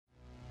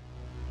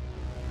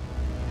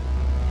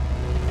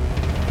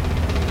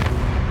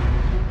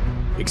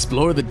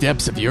Explore the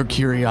depths of your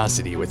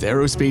curiosity with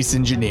aerospace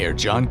engineer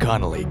John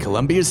Connolly,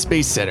 Columbia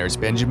Space Center's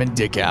Benjamin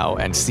Dickow,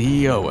 and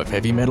CEO of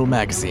Heavy Metal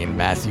Magazine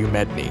Matthew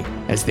Medney,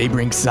 as they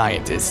bring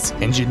scientists,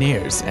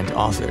 engineers, and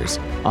authors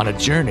on a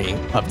journey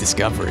of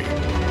discovery.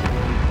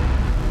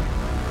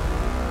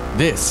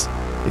 This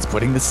is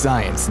Putting the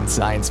Science in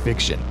Science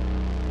Fiction,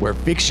 where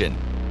fiction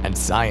and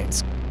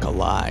science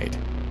collide.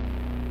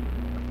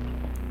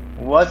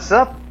 What's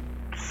up,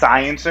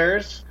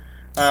 sciencers?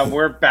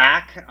 We're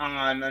back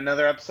on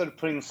another episode of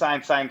Putting the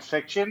Science in Science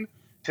Fiction.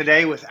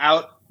 Today,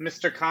 without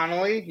Mr.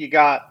 Connolly, you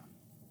got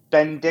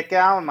Ben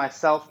Dickow and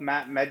myself,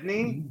 Matt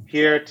Medney,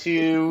 here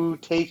to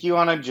take you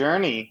on a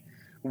journey.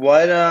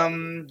 How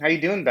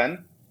you doing,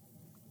 Ben?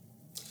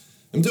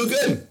 I'm doing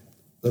good.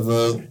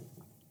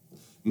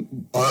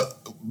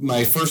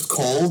 My first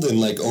cold in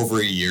like over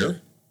a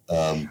year.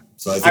 So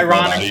I think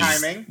ironic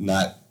timing.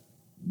 Not,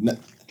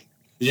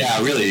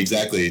 yeah, really,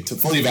 exactly.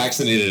 Fully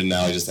vaccinated, and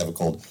now I just have a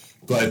cold.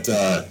 But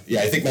I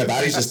think my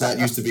body's just not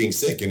used to being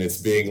sick, and it's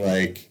being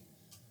like,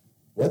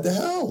 what the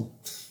hell?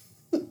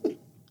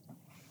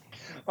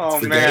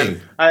 Oh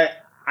man, I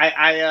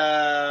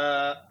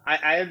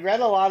had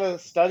read a lot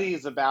of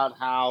studies about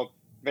how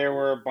there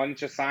were a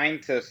bunch of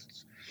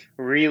scientists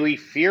really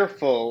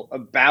fearful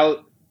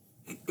about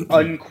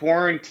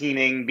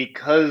unquarantining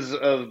because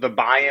of the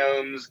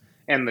biomes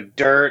and the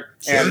dirt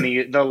and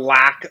the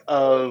lack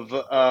of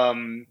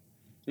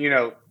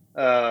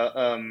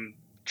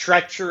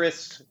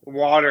treacherous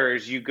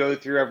waters you go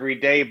through every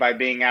day by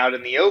being out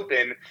in the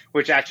open,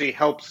 which actually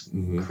helps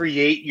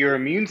create your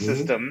immune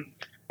system.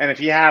 And if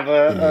you have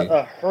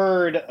a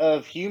herd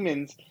of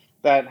humans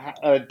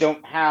that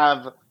don't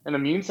have an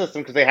immune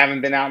system because they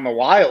haven't been out in the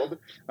wild,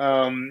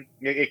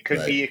 it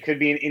could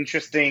be an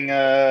interesting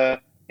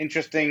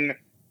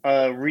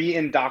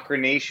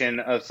re-indoctrination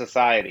of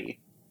society.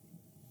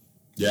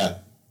 Yeah.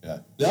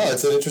 No,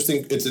 it's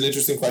an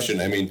interesting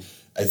question. I mean,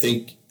 I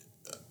think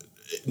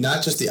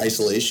not just the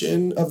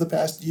isolation of the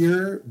past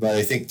year, but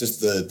I think just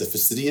the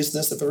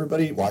fastidiousness of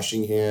everybody,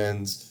 washing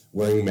hands,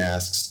 wearing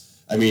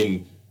masks. I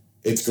mean,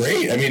 it's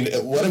great. I mean,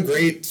 what a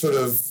great sort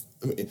of,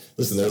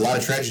 listen, there are a lot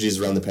of tragedies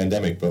around the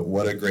pandemic, but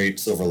what a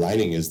great silver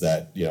lining is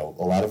that,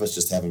 a lot of us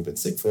just haven't been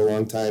sick for a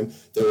long time.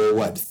 There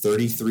were,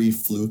 33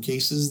 flu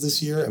cases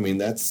this year? I mean,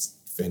 that's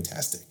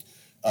fantastic.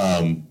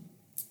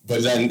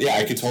 But then,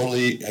 I could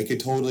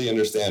totally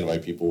understand why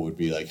people would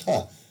be like,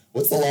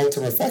 what's the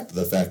long-term effect of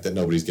the fact that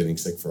nobody's getting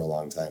sick for a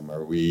long time?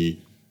 Are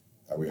we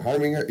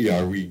harming her?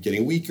 Are we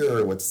getting weaker,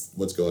 or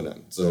what's going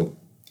on? So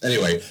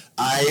anyway,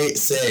 I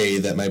say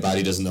that my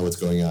body doesn't know what's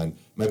going on.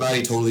 My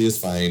body totally is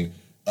fine.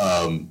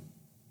 I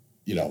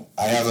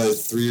have a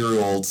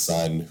 3-year-old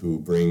son who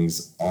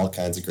brings all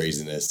kinds of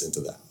craziness into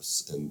the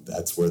house, and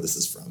that's where this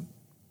is from.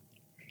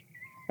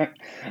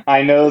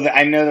 I know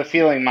the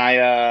feeling.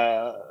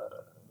 My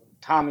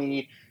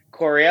Tommy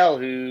Coriel,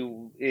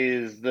 who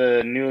is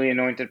the newly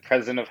anointed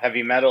president of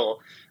Heavy Metal,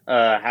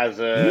 has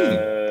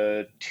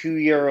a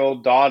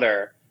 2-year-old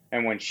daughter,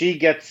 and when she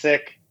gets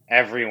sick,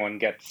 everyone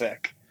gets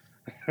sick.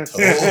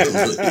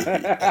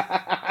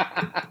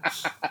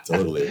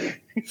 Totally.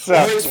 So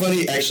it's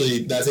funny,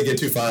 actually, not to get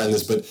too far on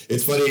this, but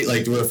it's funny,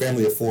 like, we're a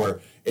family of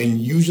 4, and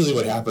usually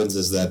what happens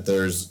is that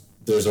there's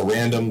a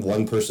random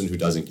one person who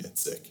doesn't get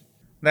sick.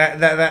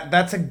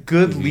 That's a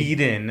good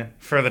lead-in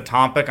for the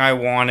topic I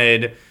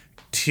wanted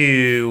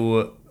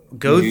to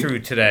go through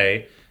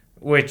today,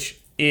 which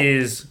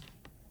is,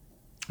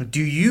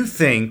 do you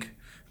think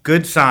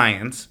good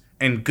science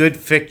and good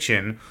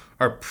fiction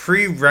are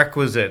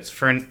prerequisites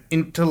for an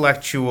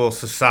intellectual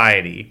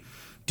society?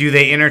 Do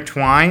they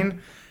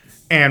intertwine?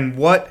 And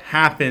what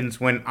happens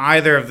when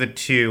either of the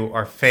two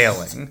are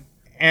failing?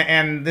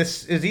 And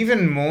this is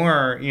even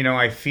more,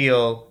 I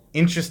feel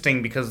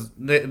interesting because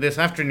this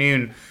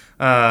afternoon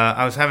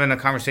I was having a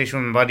conversation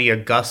with my buddy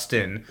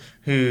Augustin,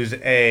 who's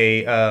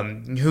I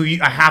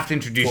have to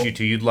introduce you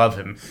to. You'd love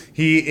him.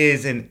 He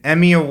is an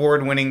Emmy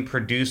Award-winning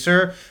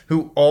producer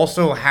who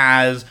also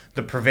has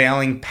the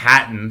prevailing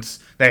patents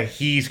that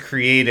he's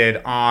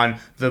created on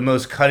the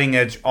most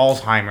cutting-edge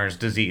Alzheimer's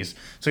disease.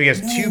 So he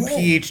has 2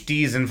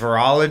 PhDs in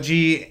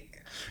virology.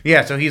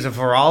 Yeah, so he's a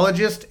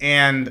virologist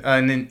and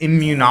an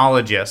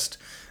immunologist,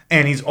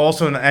 and he's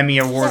also an Emmy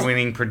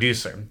Award-winning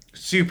producer.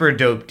 Super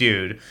dope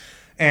dude.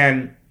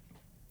 And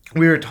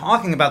we were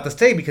talking about this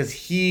today because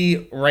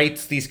he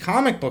writes these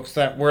comic books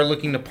that we're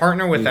looking to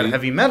partner with at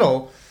Heavy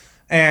Metal,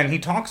 and he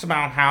talks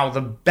about how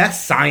the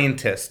best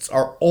scientists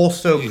are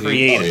also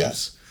creatives. Oh,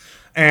 yes.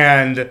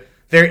 And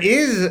there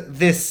is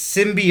this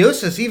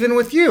symbiosis even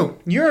with you.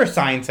 You're a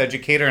science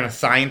educator and a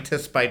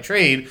scientist by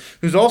trade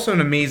who's also an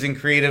amazing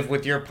creative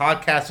with your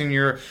podcast and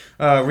your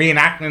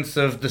reenactments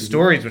of the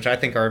stories, which I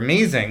think are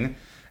amazing.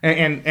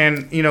 And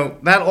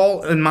that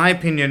all, in my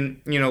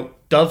opinion,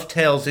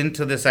 dovetails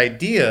into this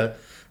idea.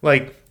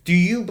 Like, do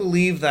you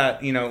believe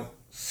that,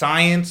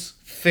 science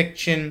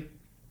fiction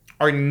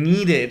are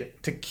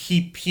needed to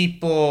keep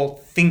people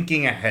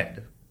thinking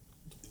ahead?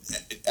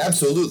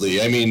 Absolutely.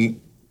 I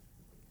mean,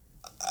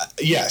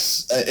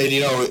 yes.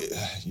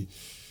 And,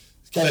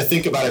 kind of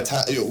think about a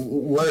time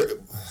where,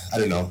 I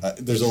don't know,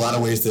 there's a lot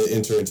of ways to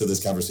enter into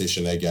this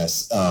conversation, I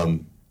guess.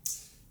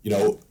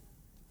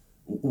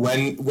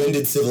 When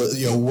did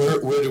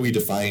where do we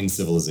define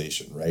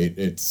civilization, right?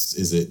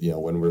 Is it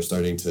when we're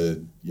starting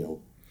to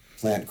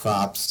plant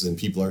crops and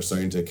people are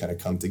starting to kind of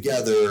come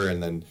together,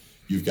 and then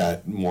you've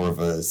got more of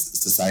a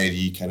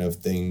society kind of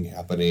thing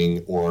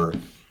happening, or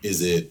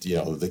is it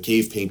the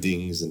cave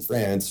paintings in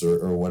France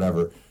or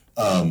whatever?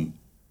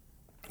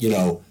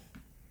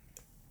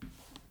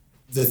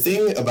 The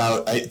thing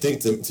about, I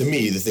think to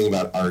me, the thing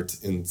about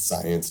art and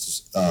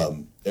science,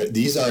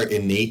 these are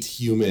innate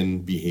human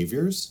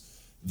behaviors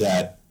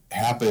that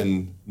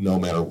happen no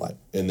matter what,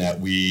 and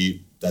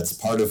that's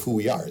part of who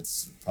we are.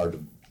 It's part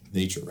of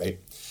nature, right?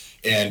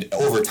 And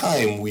over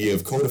time, we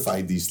have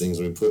codified these things,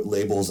 we put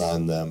labels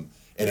on them.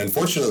 And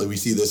unfortunately, we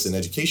see this in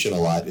education a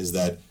lot, is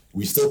that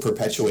we still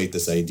perpetuate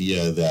this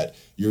idea that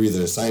you're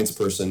either a science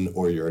person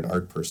or you're an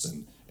art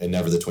person, and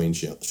never the twain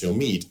shall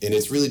meet. And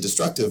it's really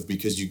destructive,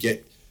 because you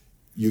get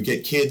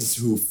kids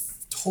who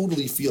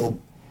totally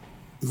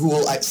who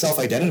will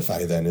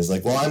self-identify then as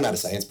like, well, I'm not a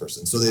science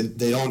person. So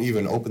they don't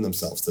even open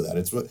themselves to that.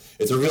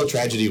 It's a real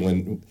tragedy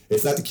when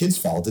it's not the kids'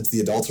 fault. It's the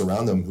adults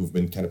around them who've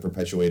been kind of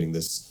perpetuating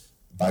this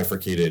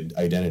bifurcated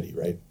identity,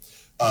 right?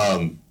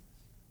 I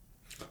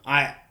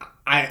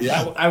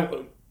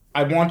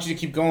want you to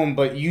keep going,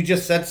 but you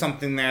just said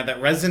something there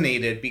that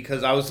resonated,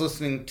 because I was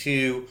listening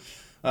to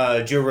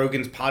Joe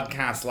Rogan's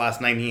podcast last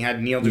night, and he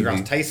had Neil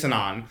deGrasse Tyson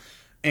on,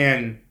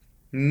 and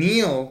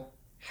Neil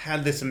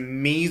had this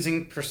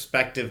amazing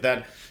perspective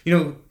that,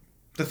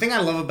 the thing I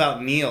love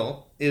about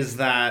Neil is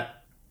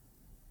that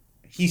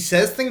he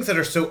says things that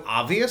are so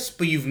obvious,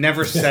 but you've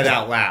never said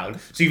out loud.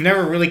 So you've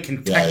never really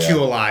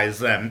contextualized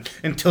them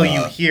until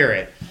you hear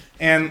it.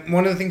 And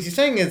one of the things he's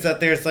saying is that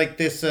there's like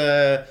this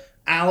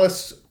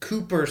Alice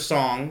Cooper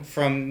song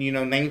from,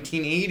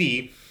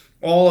 1980,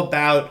 all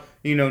about,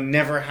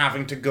 never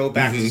having to go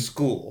back to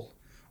school.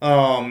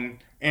 Graduating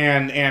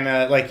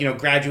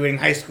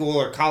high school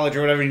or college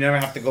or whatever, you never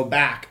have to go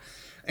back.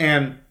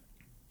 And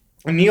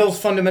Neil's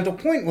fundamental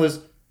point was,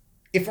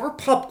 if our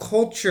pop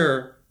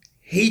culture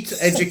hates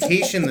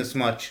education this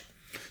much,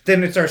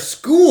 then it's our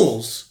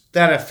schools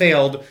that have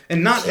failed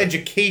and not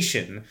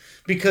education,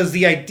 because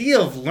the idea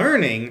of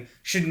learning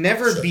should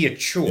never be a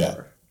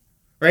chore.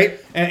 Right?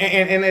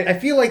 And I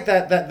feel like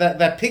that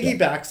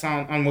piggybacks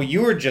on what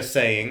you were just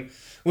saying,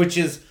 which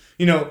is,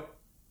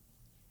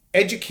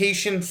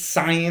 education,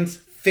 science,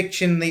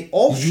 fiction, they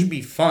all should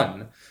be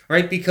fun,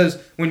 right? Because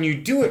when you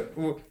do it,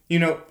 when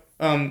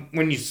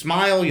you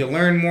smile, you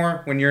learn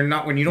more. When you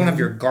don't have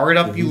your guard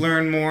up, you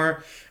learn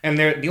more. And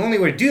the only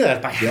way to do that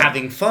is by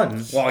having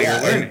fun while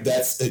you're learning.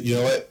 That's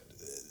what.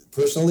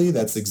 Personally,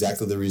 that's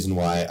exactly the reason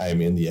why I'm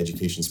in the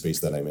education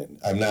space that I'm in.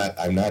 I'm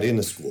not in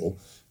a school.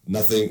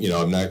 Nothing,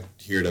 I'm not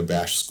here to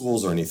bash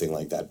schools or anything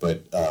like that.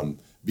 But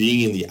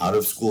being in the out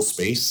of school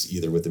space,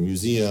 either with a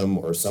museum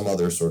or some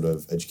other sort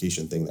of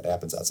education thing that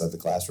happens outside the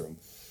classroom,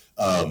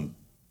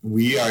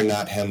 we are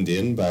not hemmed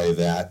in by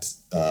that.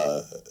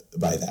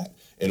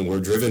 And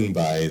we're driven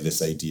by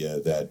this idea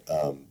that,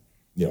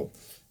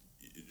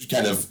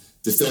 kind of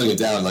distilling it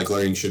down, like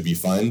learning should be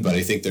fun. But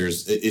I think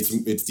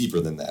it's deeper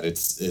than that.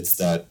 It's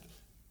that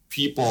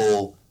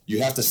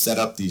you have to set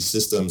up these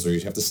systems, or you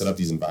have to set up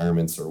these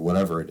environments, or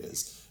whatever it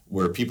is,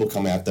 where people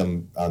come at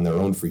them on their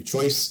own free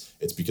choice.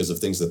 It's because of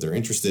things that they're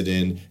interested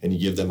in, and you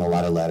give them a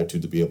lot of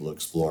latitude to be able to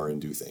explore and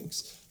do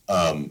things.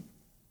 And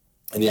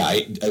yeah,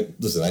 I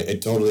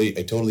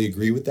totally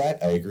agree with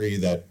that. I agree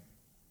that,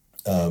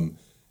 I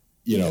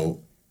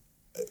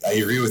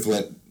agree with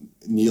what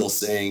Neil's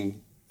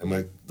saying.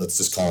 Let's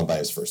just call him by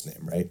his first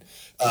name, right?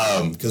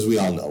 Because we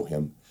all know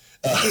him.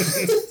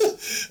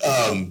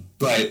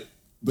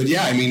 But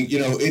yeah, I mean,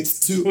 it's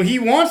too. Well, he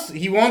wants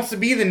to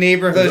be the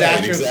neighborhood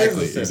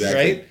astrophysicist,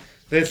 right?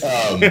 But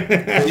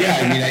yeah,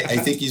 I mean, I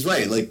think he's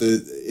right. Like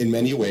in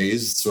many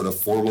ways, sort of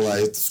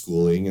formalized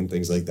schooling and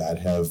things like that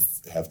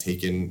have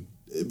taken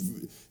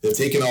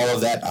all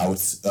of that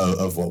out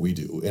of what we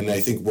do. And I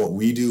think what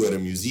we do at a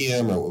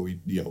museum, or what we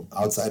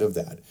outside of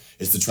that,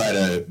 is to try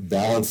to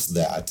balance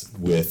that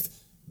with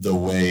the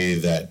way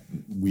that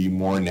we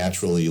more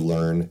naturally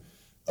learn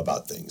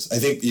about things. I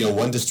think,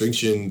 one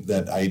distinction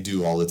that I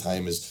do all the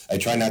time is I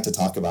try not to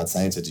talk about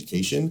science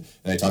education,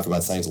 and I talk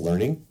about science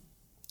learning,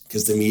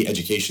 because to me,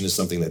 education is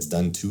something that's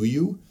done to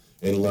you,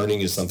 and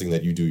learning is something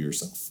that you do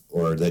yourself,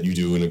 or that you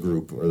do in a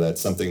group, or that's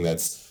something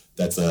that's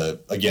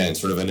again,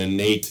 sort of an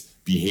innate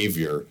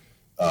behavior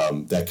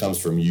that comes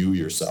from you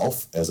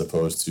yourself, as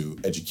opposed to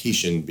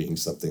education being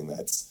something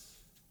that's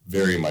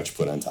very much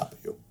put on top of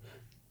you.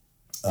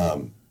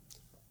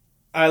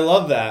 I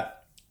love that.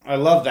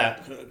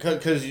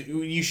 Because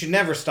you should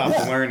never stop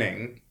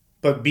learning,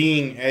 but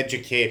being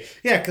educated.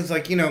 Yeah, because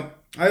I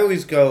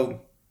always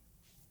go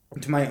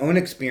to my own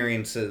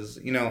experiences.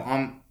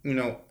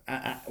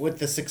 With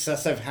the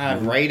success I've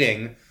had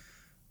writing,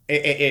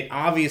 it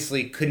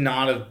obviously could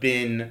not have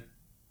been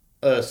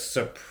a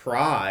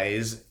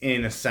surprise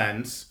in a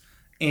sense,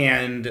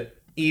 and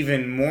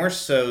even more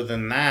so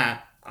than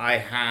that, I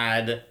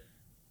had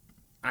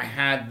I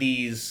had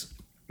these,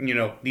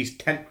 these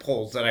tent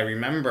poles that I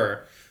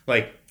remember,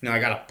 like, I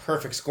got a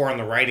perfect score on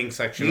the writing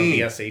section of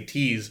the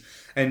SATs,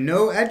 and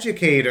no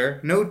educator,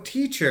 no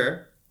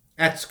teacher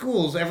at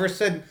schools ever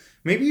said,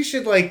 maybe you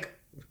should, like,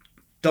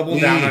 double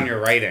down on your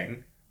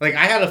writing. Like,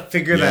 I had to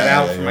figure that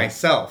out for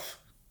myself.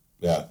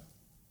 Yeah.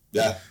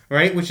 Yeah.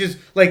 Right? Which is,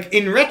 like,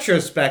 in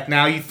retrospect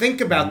now, you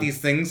think about these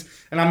things,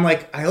 and I'm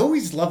like, I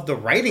always loved the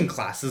writing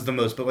classes the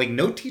most, but, like,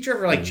 no teacher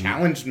ever, like,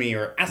 challenged me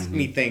or asked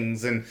me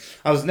things, and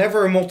I was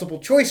never a multiple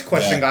choice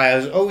question guy. I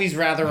was always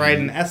rather write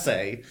an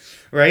essay,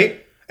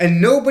 right?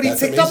 And nobody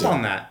picked up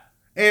on that.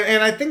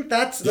 And I think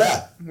that's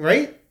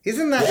right?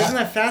 Isn't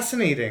that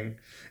fascinating?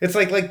 It's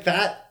like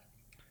that,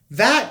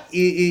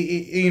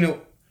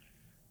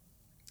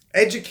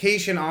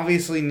 education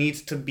obviously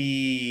needs to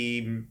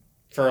be,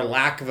 for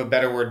lack of a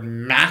better word,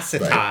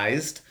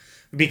 massitized,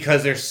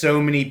 because there's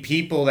so many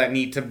people that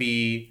need to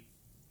be,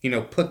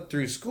 put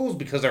through schools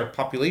because our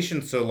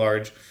population's so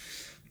large.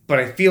 But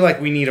I feel like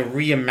we need to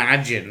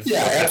reimagine.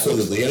 Yeah,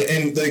 absolutely.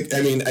 And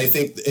I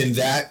think, and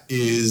that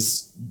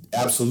is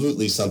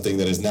absolutely something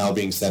that is now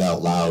being said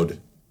out loud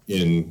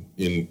in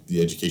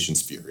the education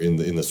sphere, in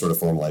the sort of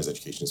formalized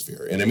education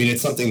sphere. And I mean,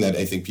 it's something that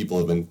I think people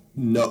have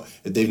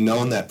they've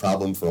known that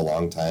problem for a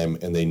long time,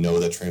 and they know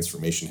that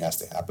transformation has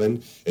to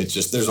happen. It's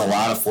just, there's a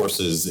lot of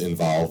forces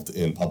involved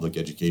in public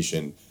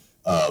education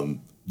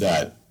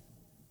that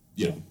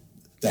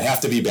that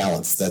have to be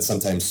balanced, that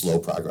sometimes slow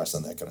progress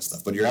on that kind of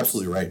stuff. But you're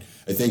absolutely right.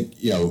 I think,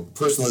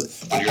 personally,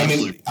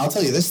 I'll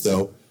tell you this,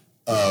 though.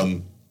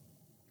 I'll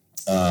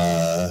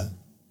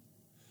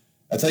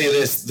tell you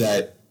this,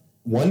 that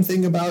one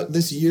thing about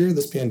this year,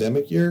 this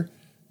pandemic year,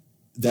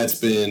 that's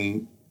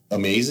been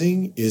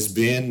amazing has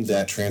been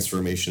that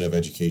transformation of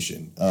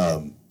education.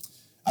 I'm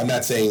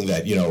not saying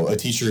that, a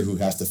teacher who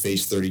has to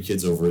face 30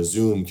 kids over a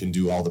Zoom can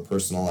do all the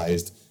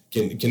personalized,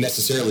 can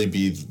necessarily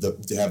be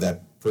to have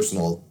that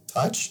personal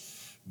touch.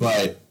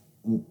 But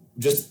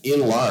just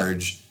in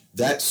large,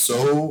 that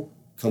so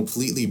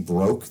completely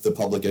broke the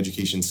public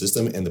education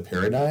system and the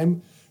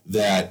paradigm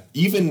that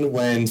even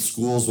when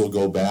schools will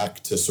go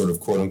back to sort of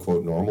quote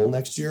unquote normal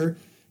next year,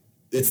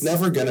 it's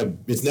never gonna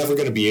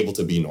be able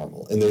to be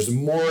normal. And there's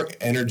more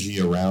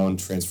energy around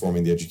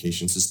transforming the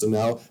education system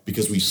now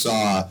because we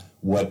saw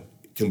what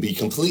can be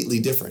completely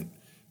different.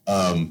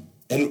 And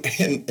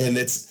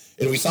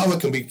we saw what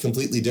can be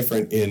completely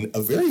different in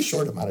a very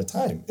short amount of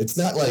time. It's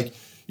not like,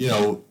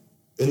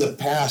 in the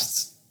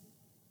past,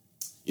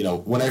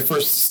 when I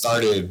first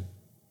started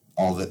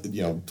all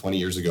the, 20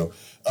 years ago,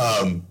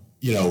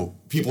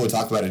 people would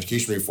talk about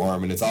education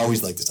reform, and it's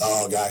always like this,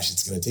 oh gosh,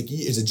 it's going to take,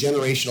 it's a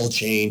generational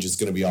change. It's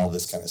going to be all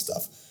this kind of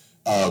stuff.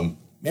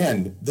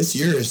 Man, this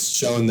year has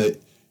shown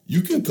that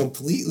you can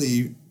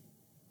completely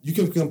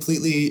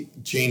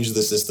change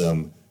the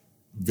system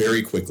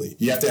very quickly.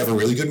 You have to have a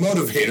really good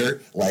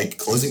motivator, like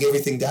closing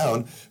everything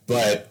down,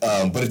 but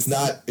it's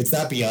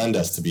not beyond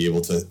us to be able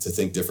to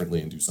think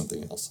differently and do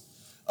something else.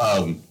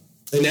 And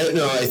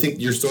I think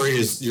your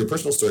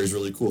personal story is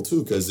really cool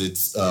too, because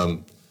it's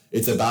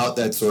about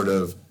that sort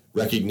of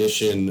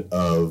recognition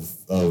of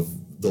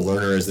the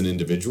learner as an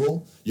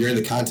individual. You're in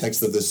the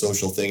context of this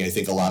social thing. I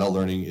think a lot of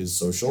learning is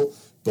social,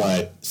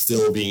 but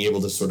still being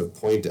able to sort of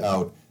point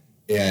out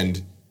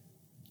and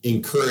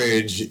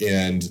encourage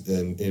and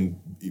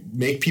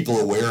make people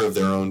aware of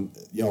their own,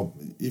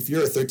 if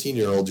you're a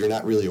 13-year-old, you're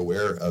not really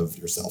aware of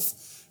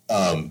yourself.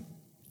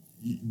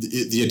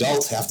 The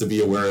adults have to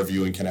be aware of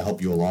you and kind of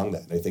help you along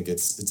that. And I think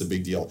it's a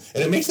big deal.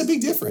 And it makes a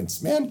big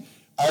difference, man.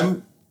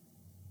 I'm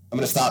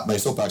going to stop my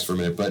soapbox for a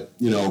minute, but,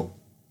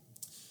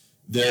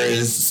 there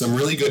is some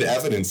really good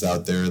evidence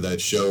out there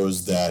that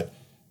shows that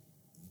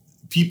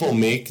people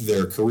make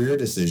their career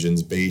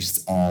decisions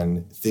based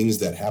on things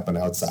that happen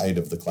outside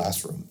of the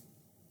classroom.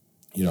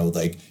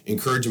 Like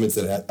encouragements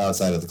that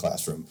outside of the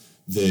classroom,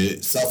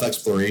 the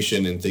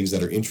self-exploration and things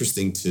that are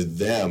interesting to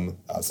them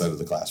outside of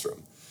the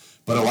classroom.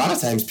 But a lot of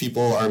times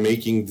people are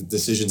making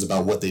decisions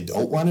about what they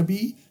don't want to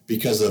be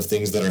because of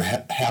things that are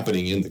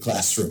happening in the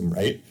classroom,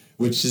 right?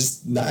 Which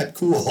is not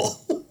cool.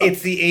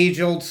 It's the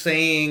age-old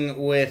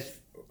saying with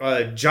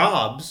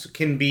jobs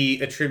can be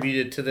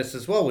attributed to this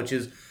as well, which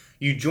is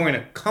you join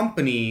a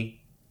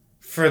company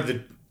for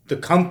the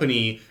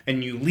company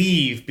and you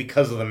leave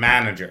because of the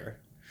manager.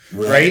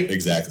 Right?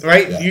 Exactly.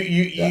 Right? Yeah.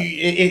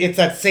 It's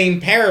that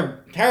same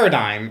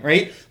paradigm,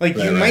 right? Like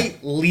you might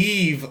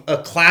leave a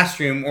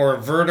classroom or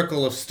a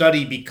vertical of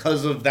study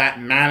because of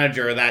that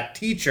manager or that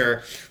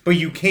teacher, but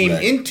you came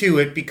into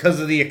it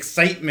because of the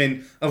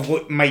excitement of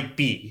what might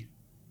be.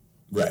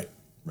 Right.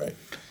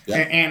 Yeah,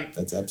 and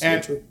that's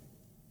absolutely true.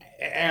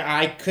 And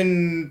I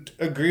couldn't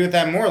agree with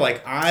that more.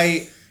 Like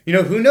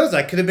who knows?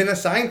 I could have been a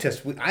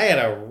scientist. I had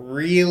a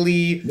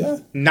really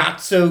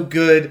not so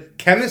good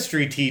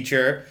chemistry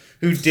teacher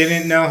who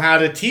didn't know how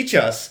to teach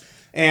us.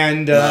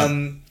 And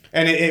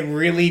it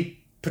really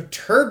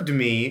perturbed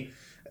me.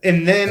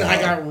 And then I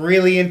got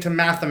really into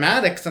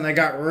mathematics and I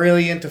got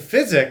really into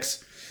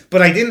physics,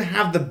 but I didn't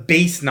have the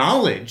base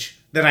knowledge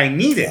that I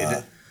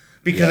needed.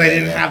 because I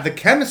didn't have the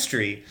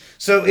chemistry.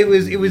 So it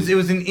was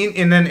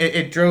and then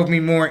it drove me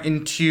more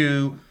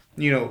into,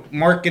 you know,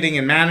 marketing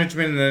and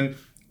management, and then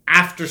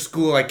after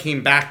school I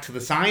came back to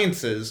the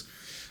sciences.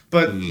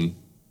 But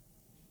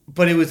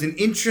it was an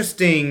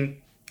interesting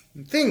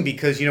thing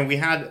because, you know, we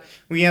had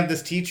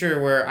this teacher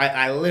where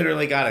I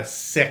literally got a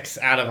 6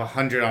 out of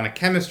 100 on a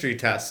chemistry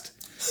test.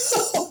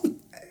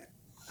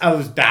 I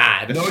was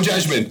bad. No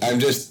judgment. I'm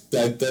just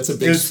that's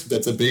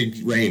a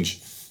big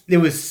range. It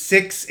was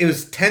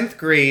 10th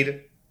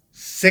grade,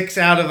 6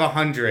 out of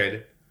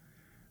 100.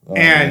 Oh,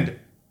 and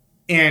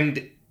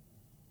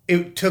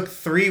it took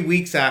 3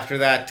 weeks after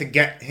that to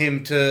get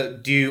him to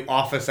do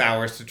office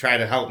hours to try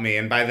to help me,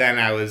 and by then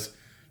I was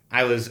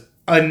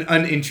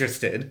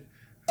uninterested.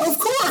 Of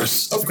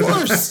course.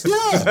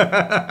 Yeah.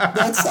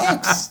 That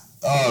sucks.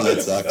 Oh,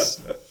 that sucks.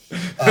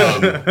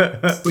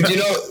 But you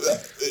know,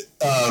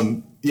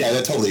 yeah,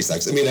 that totally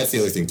sucks. I mean, that's the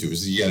other thing too,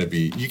 is you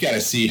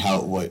gotta see you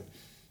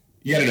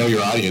gotta know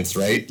your audience,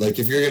 right? Like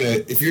if you're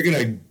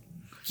gonna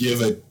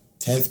give a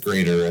 10th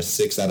grader a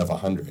 6 out of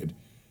 100,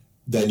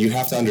 then you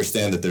have to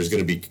understand that there's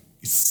gonna be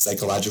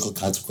psychological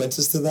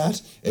consequences to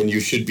that, and you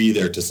should be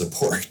there to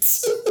support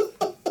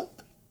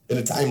in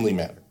a timely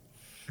manner.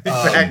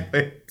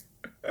 Exactly.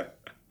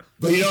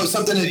 But, you know,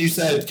 something that you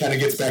said kind of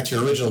gets back to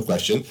your original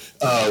question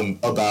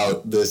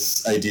about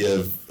this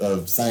idea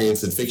of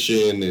science and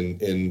fiction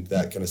and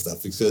that kind of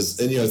stuff. Because,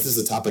 and, you know, this is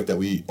a topic that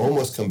we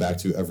almost come back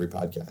to every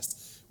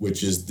podcast,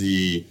 which is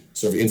the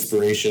sort of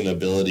inspiration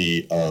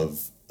ability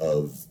of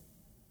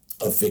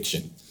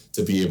fiction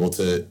to be able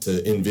to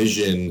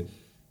envision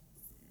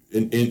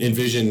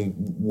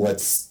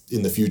what's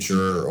in the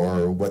future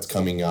or what's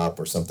coming up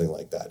or something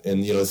like that.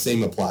 And, you know, the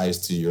same applies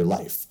to your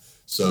life.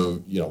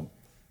 So, you know,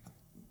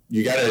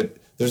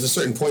 there's a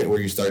certain point where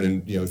you start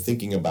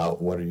thinking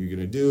about what are you going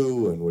to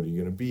do and what are you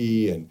going to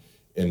be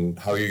and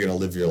how you're going to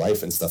live your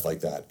life and stuff like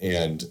that.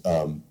 And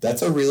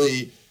that's a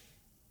really,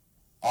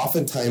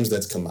 oftentimes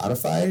that's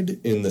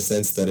commodified in the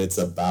sense that it's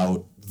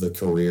about the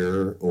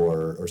career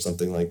or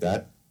something like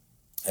that.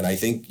 And I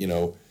think, you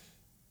know,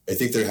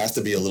 there has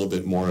to be a little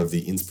bit more of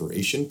the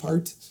inspiration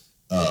part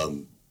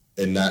and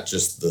not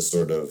just the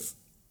sort of,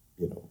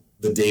 you know,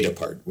 the data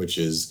part, which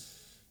is,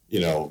 you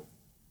know,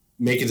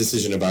 make a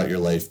decision about your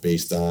life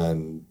based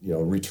on, you know,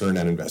 return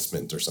on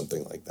investment or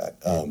something like that.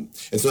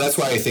 And so that's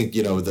why I think,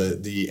 you know,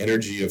 the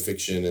energy of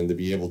fiction and to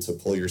be able to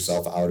pull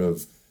yourself out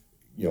of,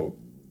 you know,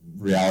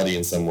 reality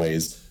in some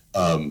ways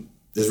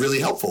is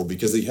really helpful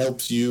because it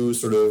helps you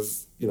sort of,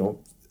 you know,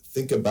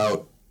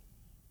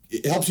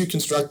 it helps you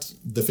construct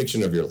the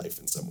fiction of your life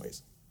in some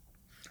ways.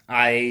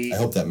 I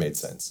hope that made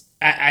sense.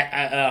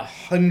 I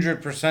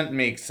 100%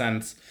 makes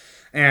sense.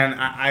 And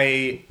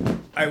I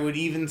would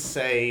even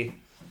say,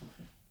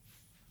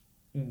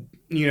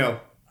 you know,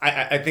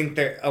 I think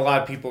that a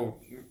lot of people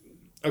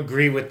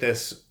agree with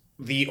this.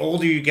 The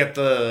older you get,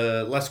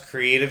 the less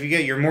creative you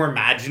get. You're more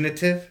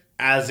imaginative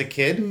as a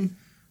kid,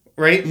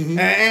 right? Mm-hmm.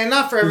 And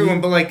not for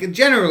everyone, but like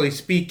generally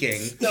speaking.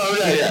 No,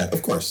 yeah,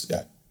 of course,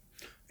 yeah.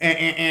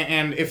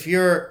 And if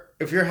you're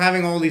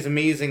having all these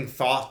amazing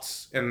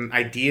thoughts and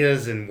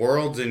ideas and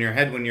worlds in your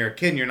head when you're a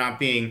kid, and you're not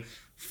being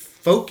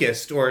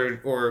focused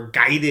or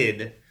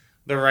guided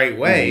the right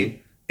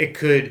way, it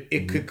could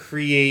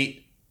create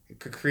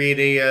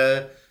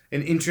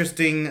an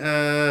interesting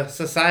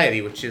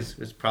society, which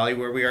is probably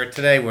where we are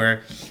today,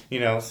 where, you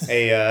know,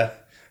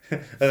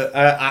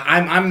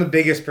 I'm the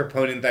biggest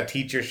proponent that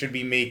teachers should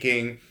be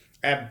making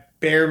at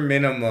bare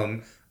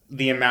minimum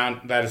the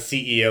amount that a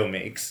CEO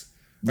makes.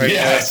 Right?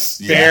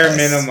 Yes, bare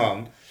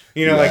minimum.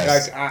 You know,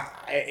 yes.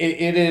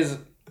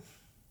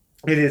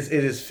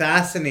 It is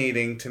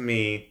fascinating to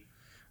me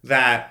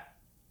that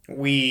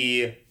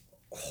we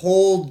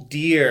hold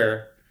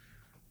dear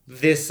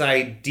this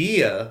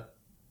idea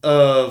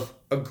of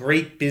a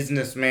great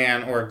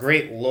businessman or a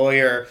great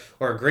lawyer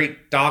or a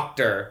great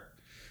doctor,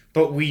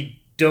 but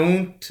we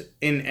don't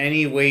in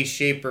any way,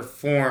 shape, or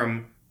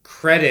form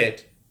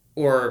credit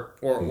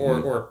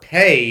or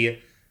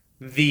pay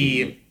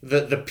the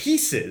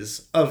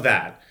pieces of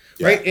that.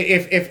 Yeah. Right?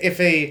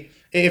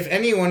 If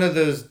any one of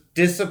those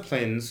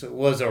disciplines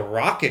was a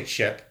rocket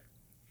ship,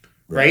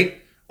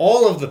 right?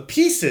 All of the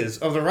pieces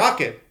of the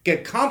rocket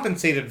get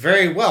compensated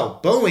very well.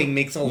 Boeing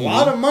makes a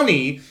lot of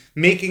money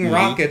making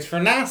rockets for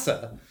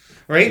NASA,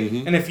 right?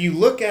 And if you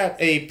look at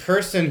a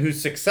person who's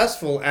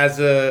successful as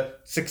a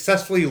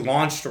successfully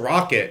launched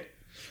rocket,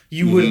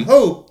 you would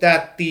hope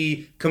that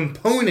the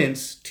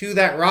components to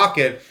that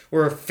rocket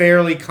were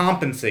fairly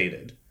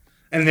compensated,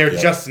 and they're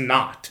just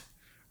not,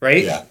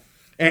 right? Yeah.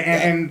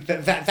 And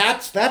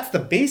that's the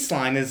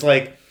baseline, is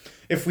like,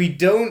 if we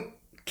don't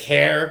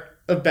care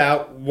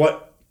about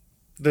what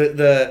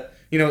the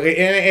you know,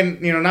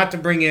 and you know, not to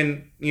bring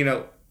in, you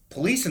know,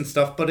 police and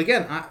stuff, but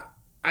again,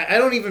 I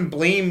don't even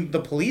blame the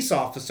police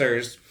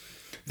officers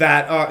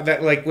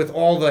that like, with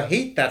all the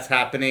hate that's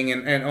happening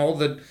and all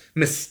the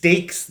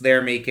mistakes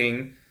they're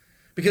making,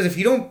 because if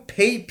you don't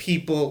pay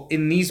people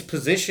in these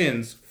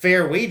positions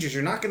fair wages,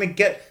 you're not going to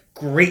get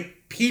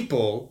great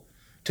people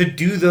to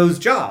do those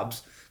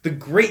jobs. The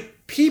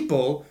great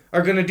people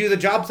are going to do the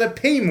jobs that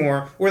pay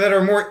more or that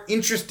are more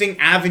interesting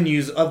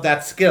avenues of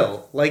that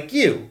skill, like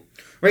you,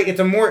 right?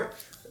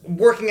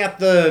 Working at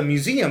the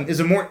museum is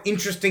a more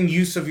interesting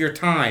use of your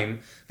time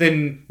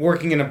than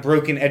working in a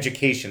broken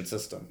education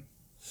system.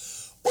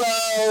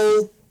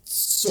 Well,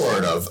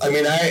 sort of. I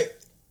mean, I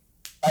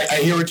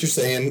hear what you're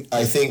saying.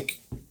 I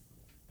think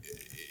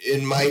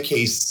in my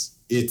case,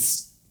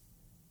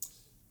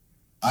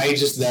 I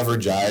just never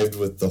jived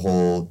with the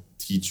whole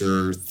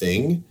teacher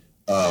thing.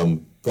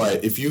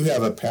 But if you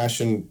have a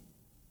passion,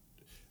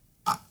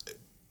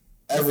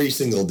 every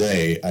single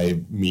day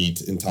I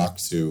meet and talk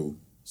to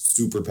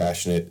super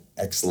passionate,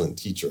 excellent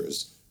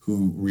teachers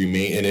who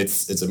remain, and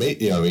it's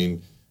amazing. I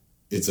mean,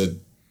 it's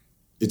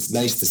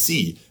nice to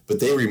see, but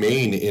they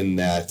remain in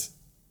that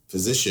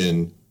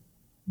position,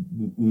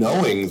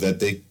 knowing that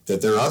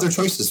there are other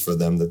choices for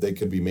them, that they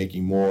could be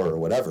making more or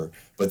whatever,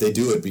 but they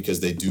do it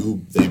because they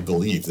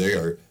believe they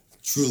are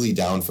truly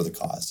down for the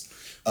cause.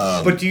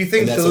 But do you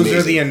think those amazing.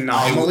 Are the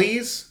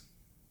anomalies?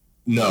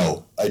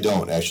 No, I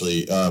don't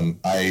actually.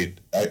 I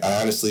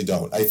honestly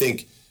don't. I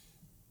think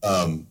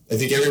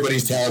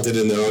everybody's talented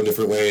in their own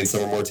different way, and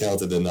some are more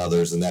talented than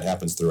others, and that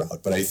happens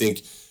throughout. But I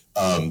think,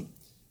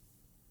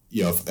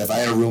 if I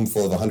had a room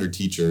full of 100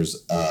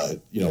 teachers,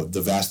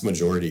 the vast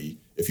majority,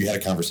 if you had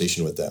a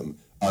conversation with them,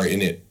 are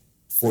in it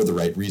for the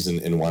right reason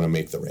and want to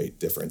make the right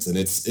difference. And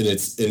it's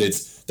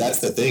that's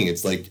the thing.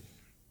 It's like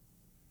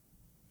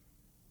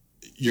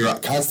you're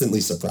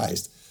constantly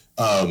surprised.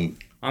 I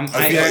am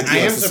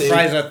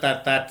surprised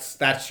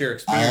that's your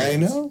experience. I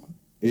know.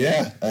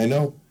 Yeah, I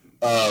know.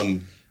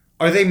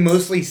 Are they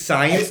mostly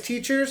science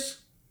teachers?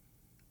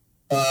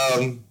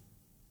 Well,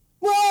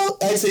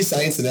 I'd say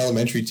science and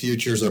elementary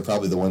teachers are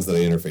probably the ones that I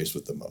interface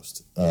with the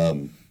most.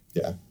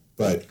 Yeah,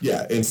 but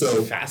yeah, and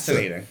so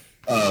fascinating.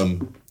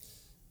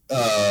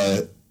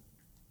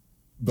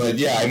 But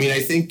yeah, I mean, I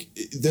think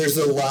there's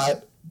a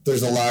lot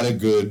of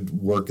good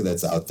work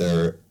that's out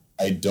there.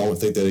 I don't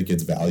think that it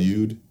gets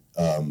valued.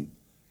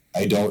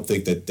 I don't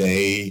think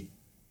they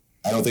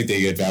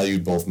get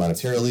valued both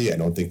monetarily. I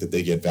don't think that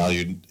they get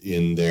valued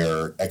in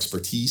their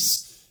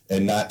expertise,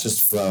 and not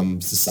just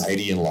from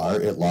society at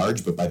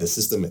large, but by the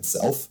system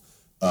itself.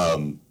 I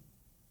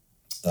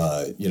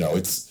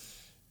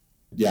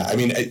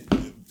mean,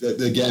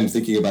 again,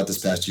 thinking about this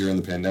past year in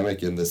the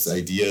pandemic and this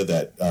idea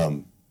that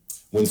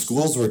when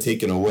schools were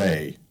taken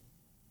away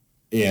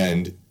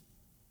and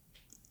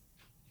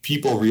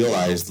people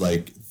realized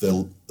like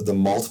the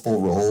multiple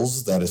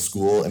roles that a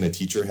school and a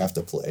teacher have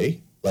to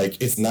play.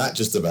 Like, it's not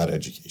just about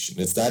education.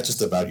 It's not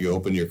just about you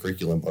open your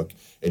curriculum book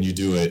and you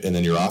do it and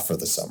then you're off for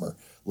the summer.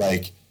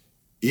 Like,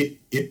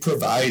 it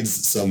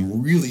provides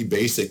some really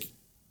basic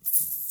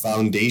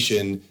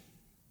foundation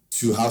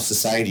to how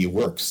society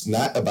works,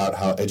 not about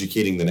how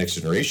educating the next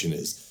generation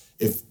is.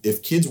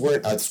 If kids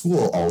weren't at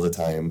school all the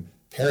time,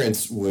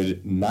 parents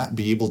would not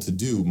be able to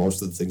do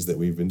most of the things that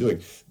we've been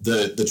doing.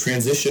 The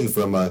transition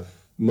from a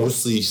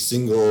mostly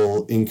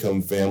single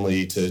income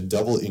family to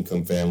double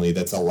income family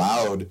that's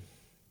allowed,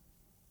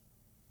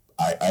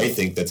 I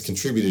think that's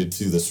contributed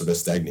to the sort of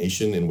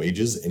stagnation in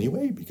wages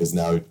anyway, because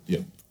now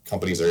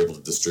companies are able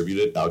to distribute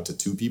it out to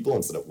two people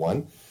instead of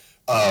one.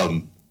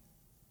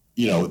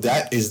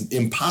 That is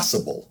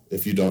impossible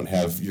if you don't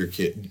have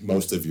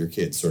most of your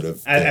kids sort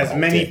of. As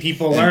many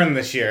people learn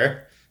this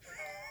year.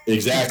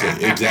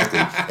 Exactly.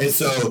 And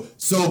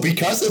so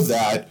because of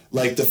that,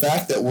 like the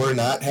fact that we're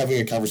not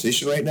having a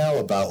conversation right now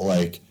about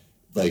like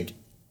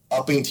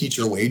upping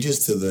teacher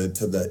wages to the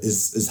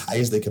as high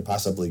as they could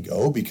possibly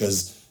go,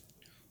 because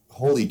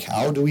holy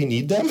cow, do we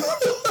need them?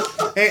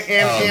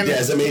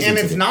 It's amazing. And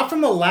it's not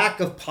from a lack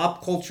of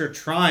pop culture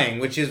trying,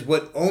 which is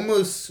what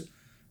almost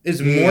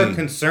is more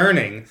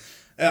concerning.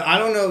 I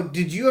don't know.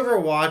 Did you ever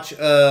watch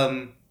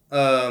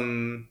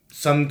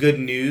Some Good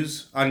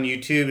News on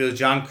YouTube? It was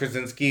John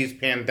Krasinski's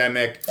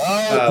pandemic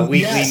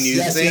weekly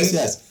news thing.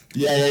 Yes.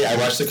 Yeah. I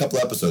watched a couple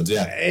episodes.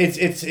 Yeah,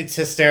 it's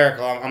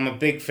hysterical. I'm a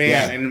big fan.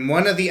 Yeah. And in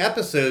one of the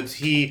episodes,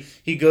 he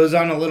goes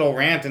on a little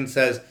rant and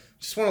says,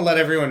 "Just want to let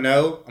everyone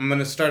know, I'm going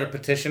to start a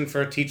petition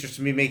for teachers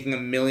to be making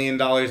 $1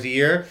 million a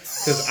year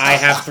because I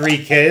have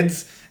 3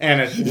 kids,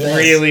 and it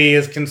really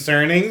is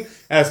concerning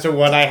as to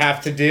what I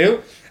have to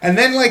do." And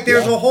then,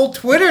 there's a whole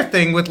Twitter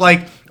thing with,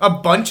 a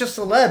bunch of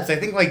celebs. I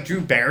think, Drew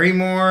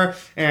Barrymore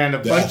and a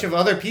bunch of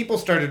other people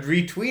started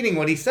retweeting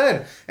what he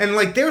said. And,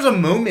 there was a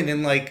moment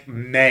in,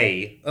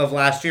 May of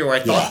last year where I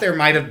thought there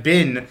might have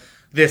been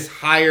this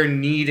higher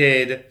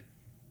needed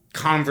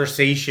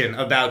conversation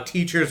about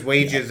teachers'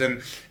 wages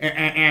and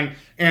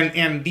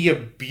the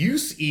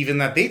abuse even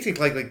that they take.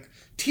 Like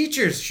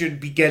teachers should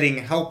be getting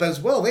help as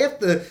well. They have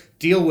to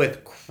deal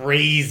with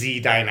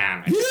crazy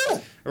dynamics. Yeah.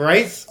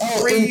 Right?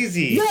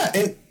 Crazy.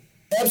 And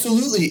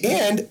absolutely.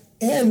 And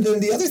then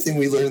the other thing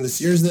we learned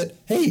this year is that,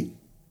 hey,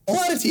 a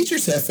lot of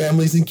teachers have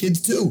families and kids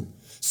too.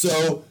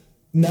 So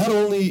not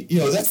only,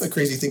 that's the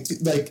crazy thing too.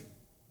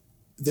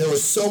 There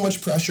was so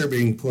much pressure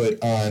being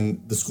put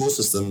on the school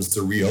systems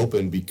to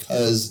reopen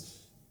because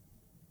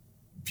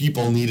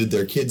people needed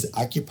their kids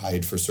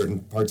occupied for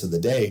certain parts of the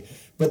day.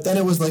 But then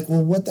it was like,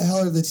 well, what the hell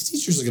are the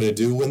teachers going to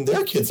do when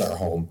their kids are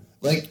home?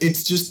 Like, it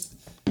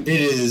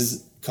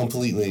is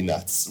completely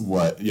nuts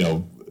what,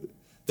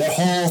 that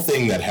whole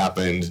thing that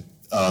happened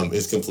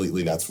is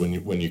completely nuts when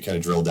you kind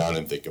of drill down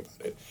and think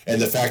about it.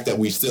 And the fact that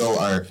we still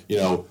are,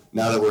 now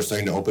that we're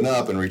starting to open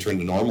up and return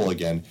to normal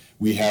again,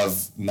 we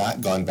have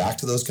not gone back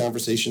to those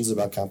conversations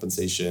about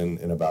compensation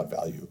and about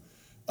value.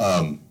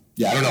 I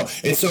don't know.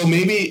 And so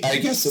maybe, I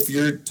guess, if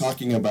you're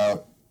talking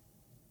about,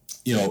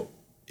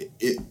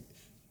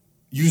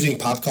 using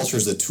pop culture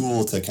as a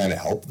tool to kind of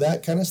help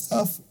that kind of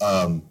stuff,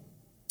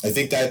 I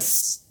think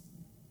that's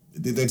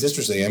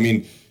interesting. I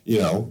mean,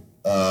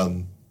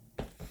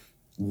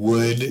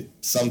 would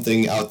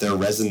something out there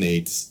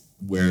resonate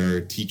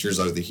where teachers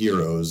are the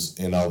heroes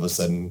and all of a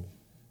sudden,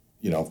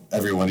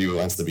 everyone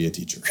wants to be a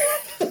teacher?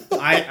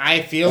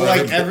 I feel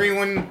like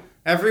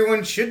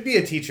everyone should be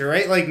a teacher,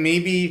 right? Like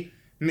maybe,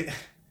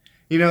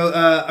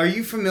 are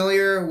you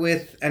familiar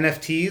with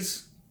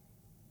NFTs?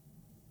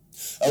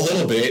 A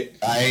little bit.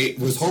 I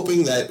was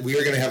hoping that we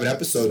were going to have an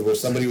episode where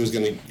somebody was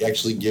going to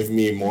actually give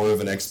me more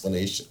of an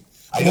explanation.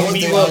 I know what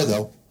they are,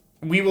 though.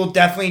 We will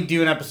definitely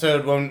do an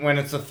episode when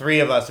it's the three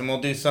of us, and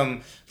we'll do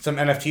some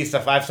NFT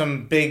stuff. I have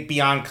some big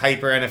Beyond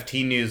Kuiper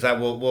NFT news that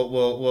we'll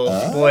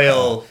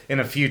spoil in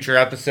a future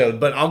episode.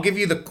 But I'll give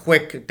you the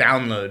quick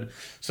download.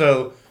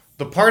 So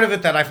the part of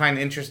it that I find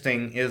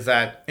interesting is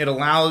that it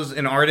allows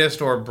an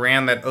artist or a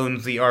brand that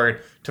owns the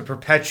art to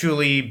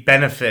perpetually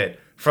benefit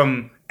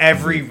from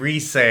every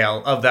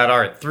resale of that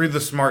art through the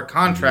smart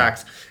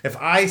contracts. Mm-hmm. If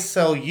I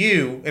sell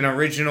you an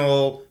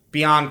original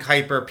Beyond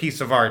Kuiper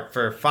piece of art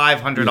for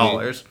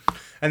 $500,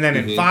 and then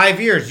in 5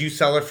 years you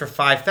sell it for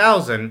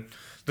 $5,000,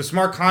 the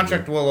smart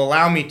contract will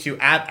allow me to,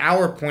 at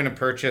our point of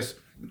purchase,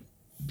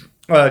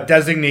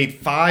 designate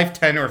 5,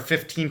 10, or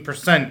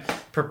 15%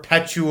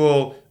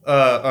 perpetual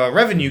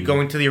revenue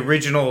going to the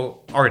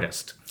original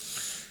artist.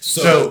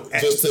 So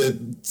just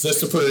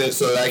to put it in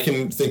so that I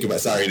can think about,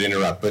 sorry to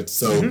interrupt, but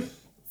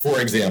for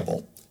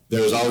example,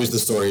 there was always the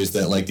stories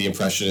that like the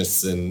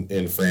Impressionists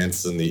in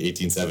France in the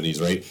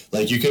 1870s, right?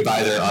 Like you could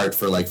buy their art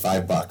for like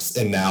 $5,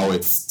 and now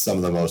it's some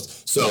of the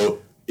most. So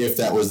if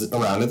that was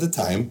around at the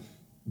time,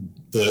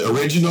 the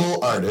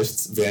original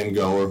artists, Van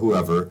Gogh or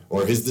whoever,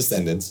 or his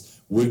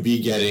descendants, would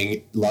be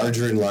getting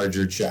larger and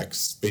larger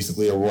checks,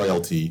 basically a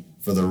royalty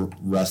for the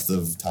rest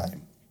of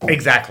time.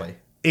 Exactly.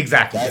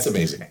 That's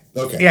amazing.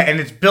 Okay. Yeah, and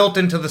it's built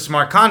into the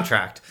smart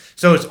contract.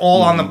 So it's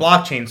all on the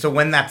blockchain. So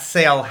when that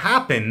sale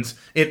happens,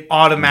 it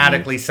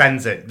automatically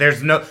sends it.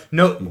 There's no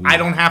I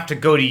don't have to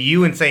go to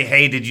you and say,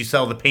 "Hey, did you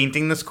sell the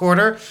painting this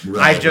quarter?"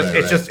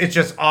 It's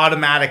just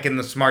automatic in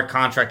the smart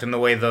contract and the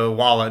way the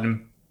wallet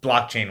and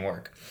blockchain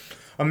work.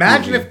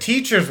 Imagine if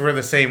teachers were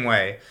the same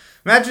way.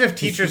 Imagine if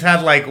teachers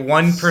had like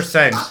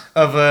 1%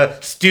 of a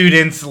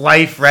student's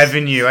life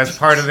revenue as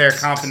part of their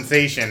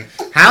compensation.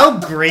 How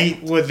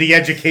great would the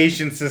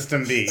education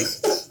system be?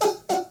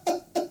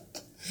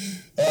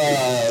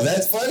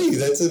 That's funny.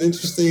 That's an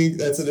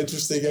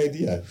interesting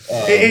idea.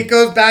 It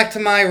goes back to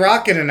my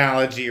rocket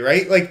analogy,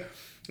 right?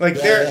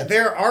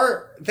 There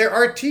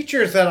are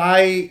teachers that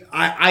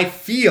I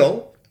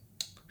feel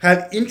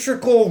have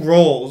integral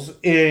roles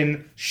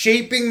in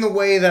shaping the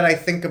way that I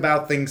think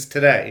about things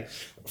today.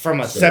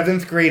 From a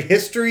 7th grade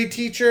history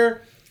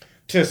teacher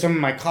to some of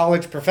my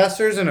college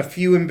professors and a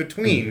few in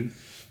between.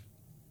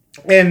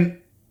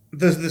 And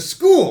the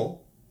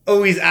school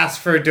always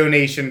asks for a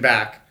donation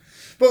back.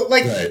 But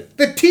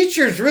the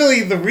teacher's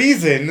really the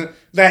reason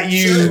that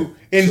you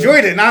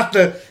enjoyed it, not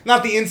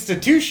the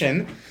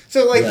institution.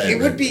 So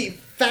it would be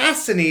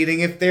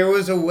fascinating if there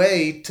was a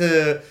way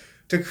to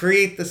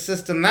create the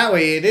system that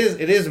way. It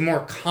is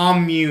more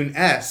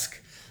commune-esque,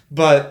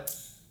 but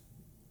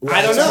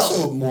I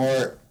don't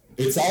know.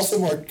 It's also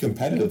more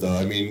competitive, though.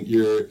 I mean,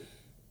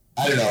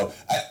 I don't know.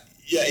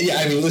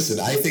 I mean, listen,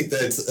 I think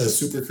that's a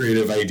super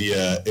creative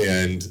idea,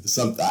 and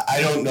I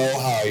don't know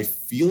how I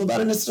feel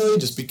about it necessarily,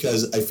 just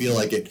because I feel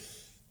like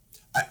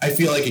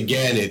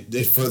again,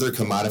 it further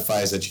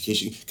commodifies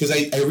education. Because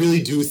I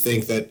really do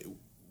think that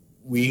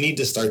we need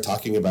to start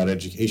talking about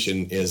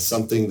education as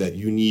something that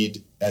you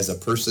need as a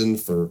person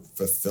for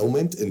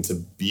fulfillment and to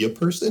be a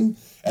person,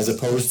 as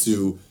opposed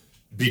to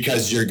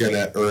because you're going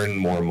to earn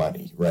more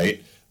money,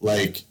 right?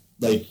 Like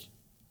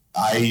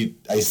I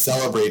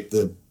celebrate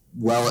the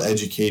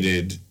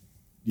well-educated,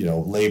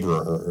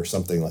 laborer or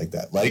something like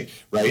that.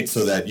 Right?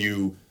 So that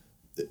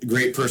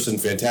great person,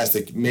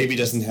 fantastic, maybe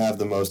doesn't have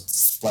the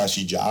most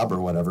flashy job or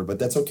whatever, but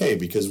that's okay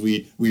because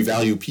we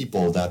value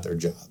people, not their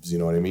jobs. You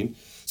know what I mean?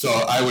 So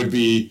I would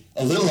be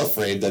a little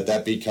afraid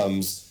that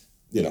becomes,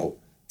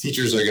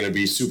 teachers are going to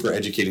be super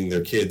educating their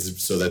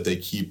kids so that they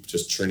keep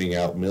just churning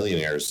out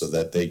millionaires so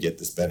that they get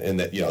this benefit, and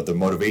that, the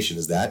motivation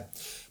is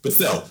that. But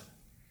still,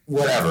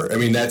 whatever. I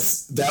mean,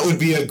 that would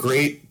be a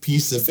great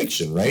piece of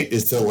fiction, right?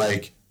 Is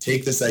to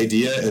take this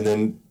idea and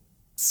then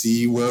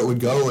see where it would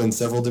go in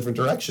several different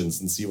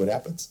directions and see what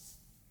happens.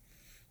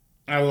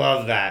 I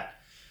love that.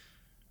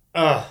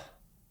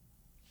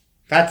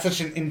 That's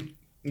such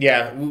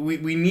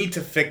we need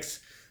to fix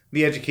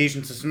the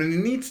education system, and it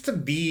needs to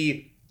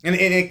be, and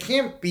it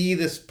can't be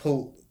this.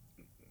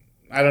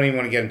 I don't even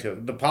want to get into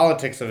it. The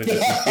politics of it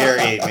just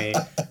infuriate me.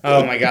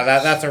 Oh my god,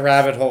 that's a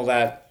rabbit hole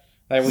that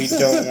we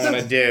don't want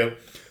to do.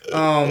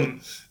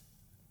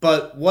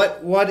 But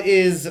what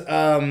is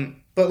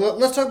but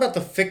let's talk about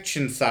the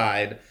fiction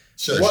side.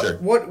 Sure.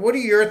 What are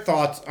your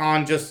thoughts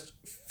on just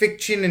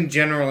fiction in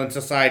general in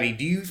society?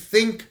 Do you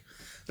think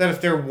that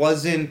if there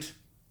wasn't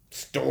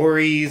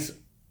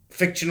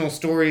fictional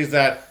stories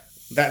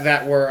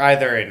that were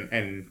either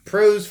in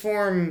prose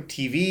form,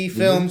 TV,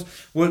 films,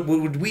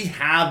 would we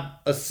have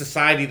a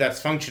society that's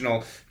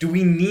functional? Do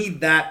we need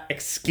that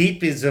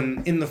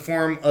escapism in the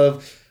form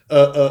of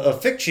a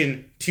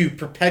fiction to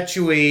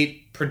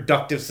perpetuate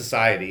productive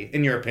society,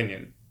 in your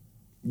opinion?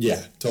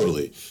 Yeah,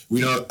 totally. We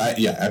don't.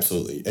 Yeah,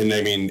 absolutely. And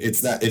I mean,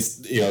 it's not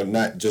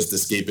just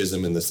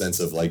escapism in the sense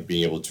of like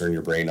being able to turn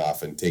your brain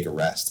off and take a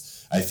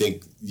rest. I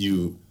think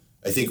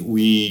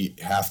we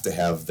have to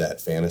have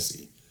that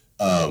fantasy.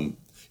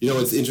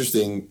 It's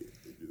interesting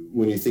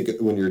when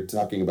you're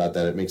talking about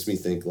that. It makes me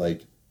think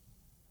like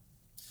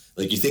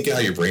you think of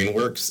how your brain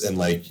works, and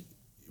like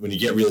when you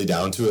get really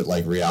down to it,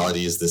 like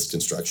reality is this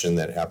construction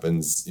that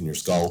happens in your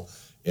skull,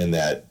 and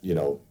that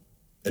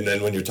and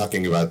then when you're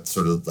talking about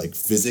sort of like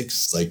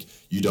physics, like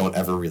you don't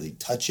ever really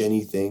touch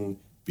anything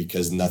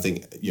because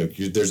nothing,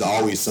 there's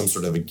always some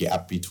sort of a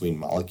gap between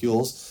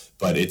molecules,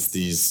 but it's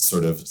these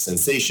sort of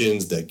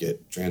sensations that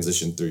get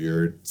transitioned through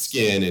your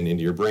skin and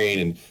into your brain,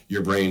 and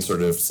your brain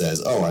sort of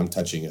says, oh, I'm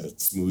touching a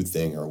smooth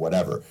thing or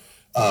whatever.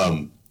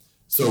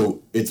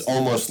 So it's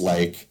almost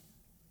like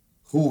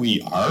who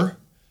we are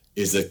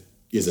is a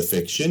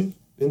fiction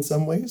in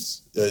some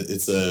ways.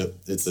 It's a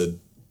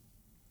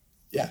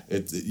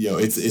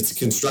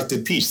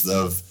constructed piece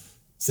of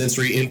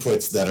sensory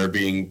inputs that are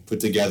being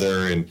put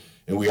together, and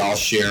we all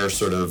share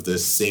sort of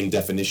this same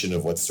definition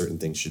of what certain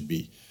things should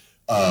be.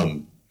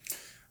 And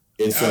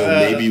so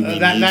maybe we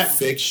need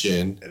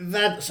fiction.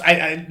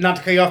 I not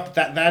to cut you off,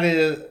 but that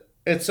is,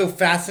 it's so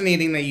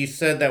fascinating that you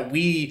said that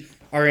we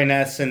are in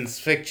essence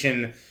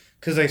fiction,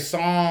 because I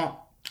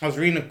was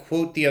reading a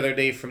quote the other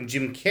day from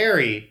Jim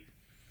Carrey,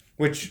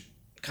 which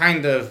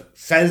kind of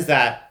says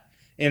that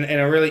in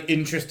a really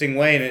interesting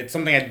way, and it's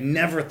something I'd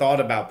never thought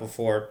about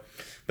before.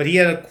 But he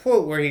had a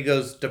quote where he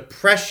goes,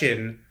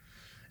 "Depression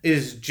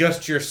is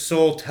just your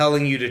soul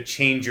telling you to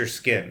change your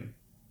skin."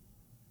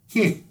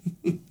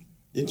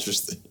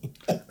 Interesting.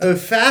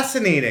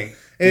 Fascinating.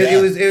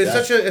 It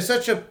was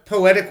such a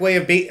poetic way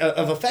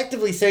of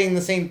effectively saying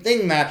the same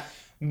thing, that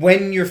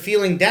when you're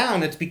feeling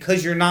down, it's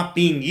because you're not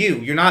being you.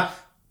 You're not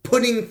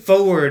putting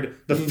forward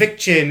the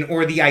fiction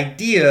or the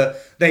idea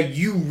that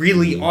you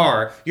really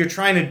are. You're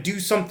trying to do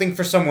something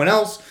for someone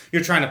else.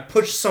 You're trying to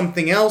push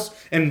something else,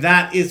 and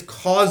that is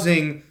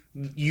causing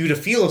you to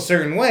feel a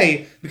certain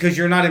way because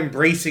you're not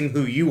embracing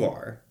who you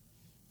are.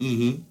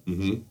 I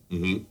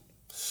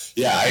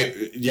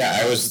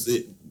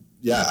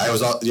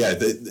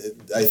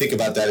think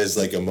about that as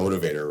like a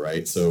motivator,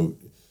 right? So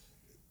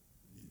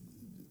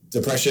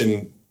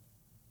depression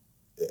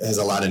has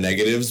a lot of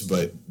negatives,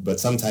 but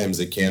sometimes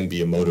it can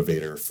be a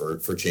motivator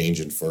for change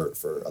and for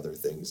other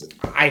things. And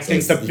I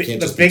think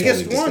the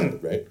biggest one,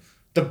 right?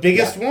 The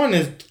biggest one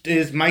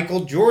is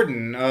Michael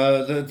Jordan.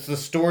 The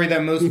story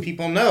that most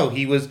people know.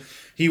 He was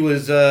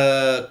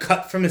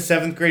cut from his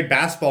 7th grade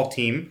basketball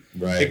team.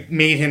 Right. It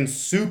made him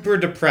super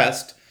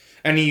depressed,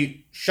 and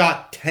he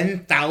shot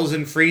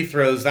 10,000 free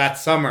throws that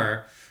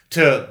summer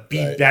to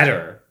be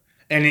better,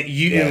 and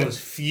it was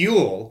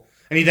fuel.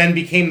 And he then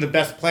became the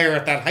best player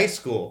at that high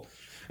school.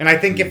 And I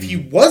think if he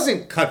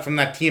wasn't cut from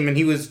that team and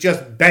he was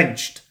just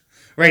benched,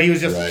 right? He was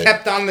just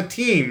kept on the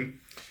team,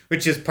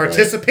 which is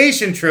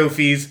participation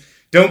trophies.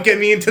 Don't get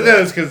me into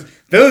those, because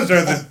those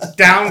are the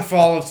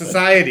downfall of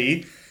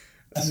society.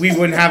 We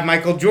wouldn't have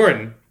Michael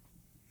Jordan.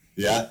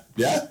 Yeah.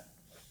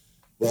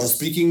 Well,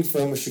 speaking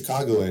from a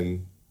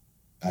Chicagoan,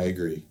 I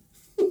agree.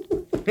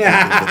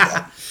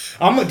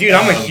 I'm a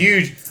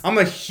huge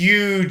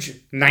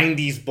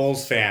 90s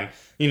Bulls fan.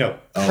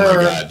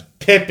 Kerr,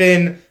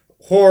 Pippen,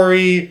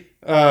 Horry,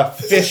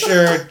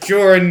 Fisher,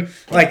 Jordan.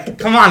 Like,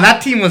 come on,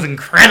 that team was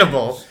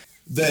incredible.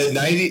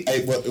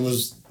 It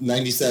was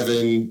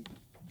 97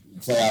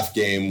 playoff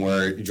game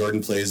where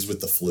Jordan plays with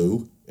the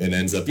flu and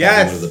ends up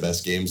having one of the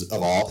best games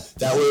of all.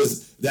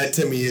 That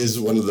to me is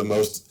one of the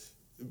most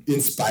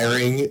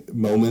inspiring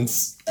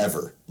moments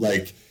ever.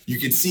 Like, you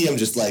could see him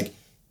just like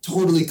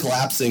totally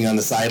collapsing on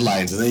the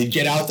sidelines, and then he'd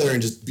get out there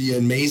and just be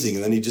amazing,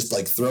 and then he'd just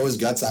like throw his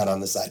guts out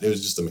on the side. It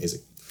was just amazing.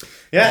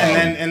 Yeah,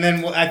 and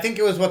then I think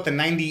it was the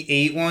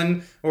 98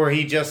 one where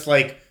he just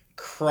like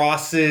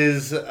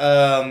crosses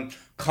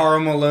Karl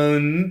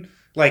Malone,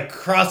 like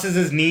crosses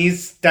his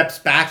knees, steps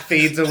back,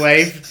 fades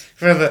away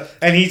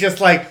and he just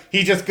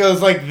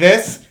goes like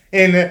this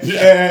in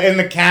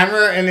the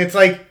camera, and it's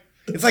like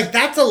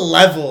that's a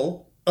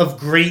level of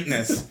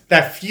greatness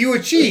that few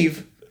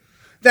achieve.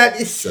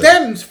 That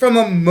stems from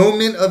a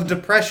moment of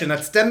depression.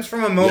 That stems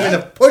from a moment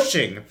of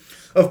pushing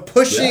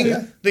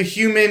the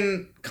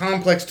human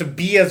complex to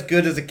be as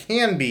good as it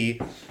can be,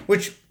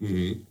 which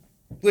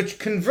which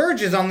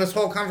converges on this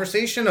whole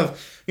conversation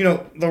of, you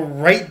know, the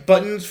right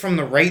buttons from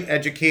the right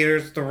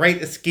educators, the right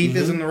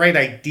escapism, the right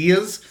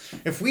ideas.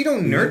 If we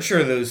don't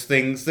nurture those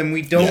things, then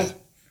we don't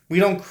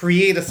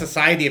create a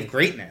society of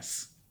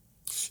greatness.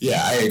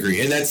 Yeah, I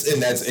agree, and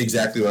that's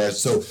exactly what I was.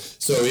 So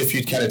if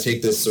you kind of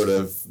take this sort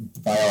of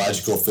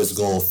biological,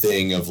 physical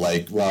thing of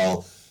like,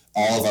 well,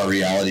 all of our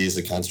reality is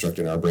a construct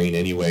in our brain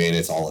anyway, and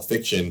it's all a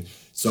fiction.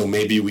 So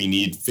maybe we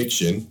need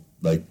fiction,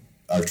 like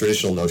our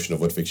traditional notion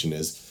of what fiction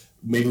is.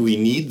 Maybe we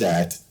need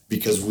that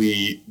because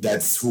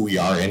that's who we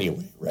are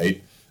anyway,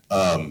 right?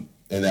 And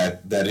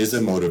that is a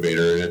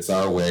motivator, and it's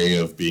our way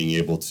of being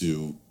able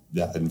to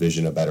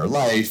envision a better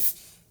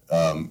life,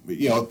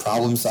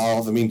 problem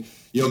solve. I mean,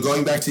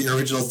 going back to your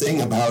original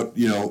thing about,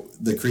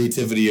 the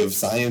creativity of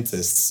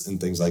scientists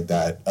and things like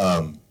that,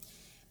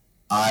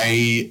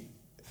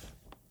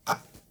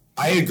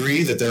 I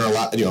agree that there are a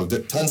lot,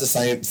 tons of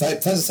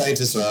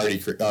scientists are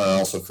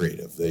also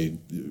creative. They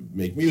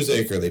make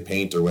music or they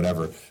paint or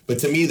whatever. But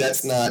to me,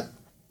 that's not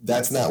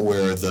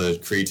where the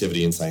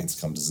creativity in science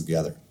comes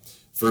together.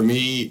 For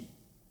me,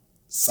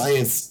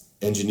 science,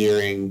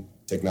 engineering,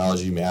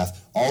 technology,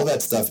 math, all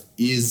that stuff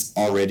is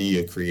already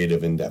a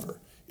creative endeavor.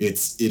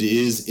 It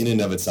is in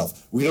and of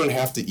itself. We don't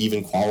have to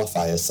even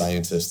qualify a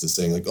scientist as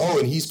saying like, oh,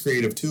 and he's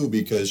creative too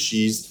because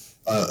she's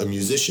a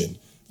musician.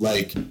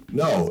 Like,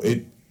 no,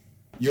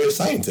 you're a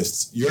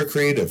scientist. You're a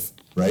creative,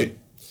 right?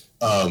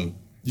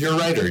 You're a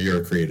writer.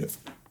 You're a creative.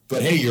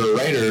 But hey, you're a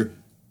writer.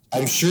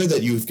 I'm sure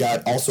that you've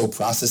got also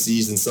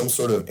processes and some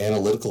sort of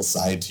analytical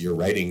side to your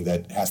writing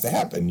that has to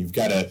happen. You've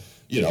got to,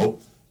 you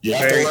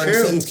have to learn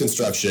sentence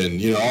construction,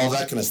 all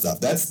that kind of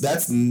stuff.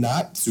 That's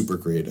not super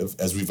creative,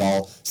 as we've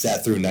all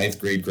sat through 9th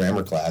grade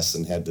grammar class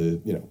and had to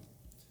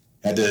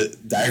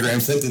diagram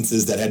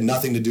sentences that had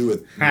nothing to do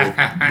with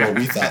what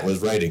we thought was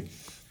writing.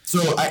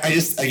 So I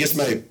guess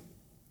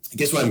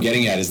what I'm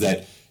getting at is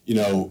that,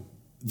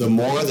 the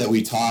more that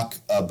we talk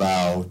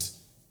about,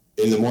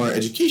 and the more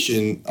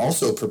education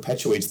also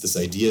perpetuates this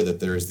idea that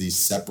there's these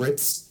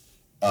separates,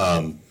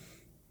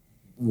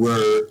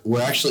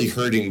 we're actually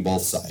hurting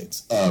both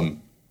sides.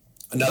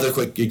 Another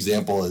quick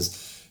example is,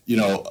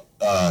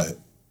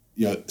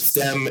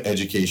 STEM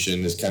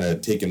education is kind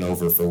of taken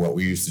over for what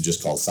we used to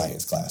just call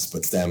science class,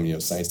 but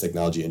STEM, science,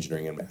 technology,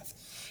 engineering, and math.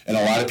 And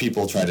a lot of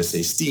people try to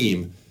say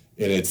STEAM,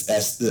 and it's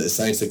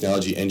science,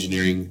 technology,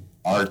 engineering,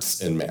 arts,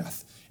 and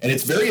math. And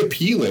it's very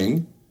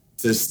appealing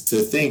to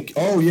think,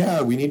 oh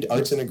yeah, we need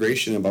arts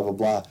integration and blah, blah,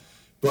 blah.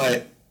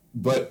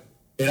 But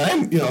and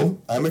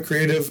I'm a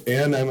creative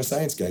and I'm a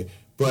science guy,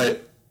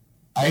 but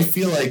I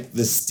feel like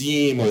the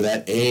STEAM or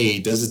that A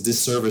does a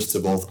disservice to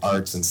both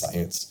arts and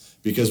science,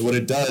 because what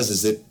it does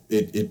is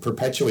it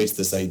perpetuates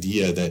this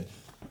idea that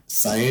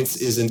science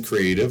isn't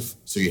creative,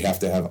 so you have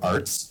to have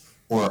arts,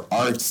 or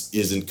arts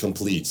isn't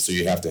complete, so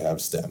you have to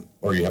have STEM,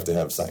 or you have to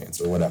have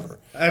science, or whatever.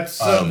 That's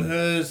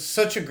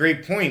such a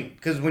great point,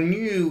 because when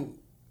you,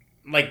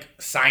 like,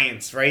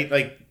 science, right?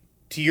 Like,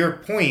 to your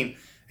point,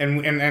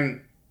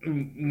 and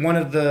one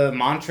of the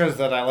mantras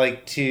that I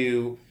like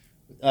to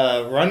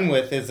run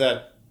with is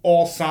that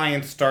all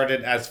science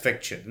started as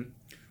fiction,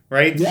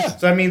 right? Yeah.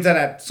 So that means that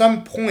at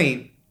some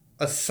point,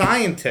 a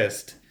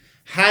scientist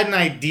had an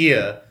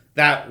idea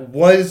that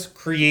was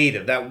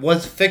creative, that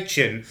was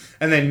fiction,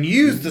 and then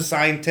used the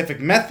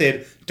scientific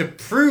method to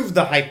prove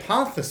the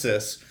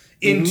hypothesis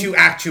into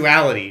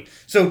actuality.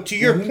 So to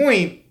your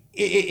point,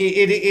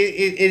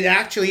 it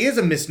actually is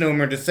a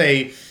misnomer to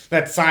say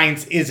that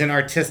science isn't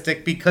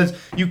artistic, because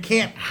you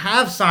can't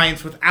have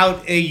science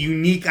without a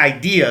unique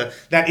idea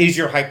that is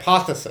your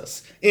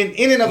hypothesis.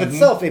 In and of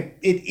itself, it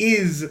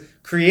is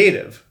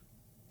creative.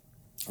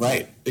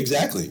 Right.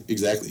 Exactly.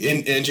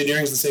 And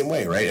engineering is the same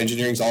way, right?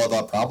 Engineering is all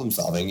about problem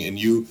solving, and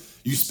you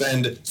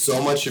spend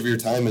so much of your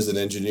time as an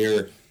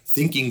engineer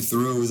thinking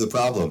through the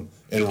problem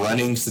and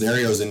running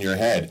scenarios in your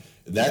head.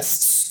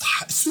 That's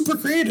super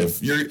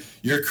creative.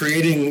 You're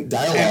creating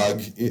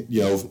dialogue,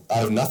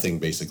 out of nothing,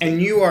 basically.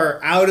 And you are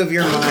out of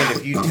your mind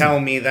if you tell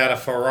me that a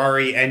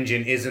Ferrari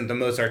engine isn't the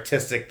most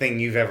artistic thing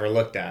you've ever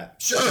looked at.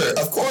 Sure,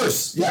 of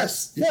course,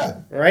 yes,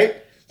 yeah. Right?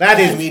 That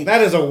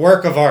is a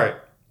work of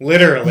art,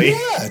 literally.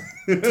 Yeah,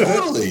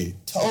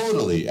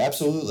 totally,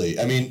 absolutely.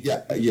 I mean,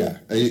 yeah.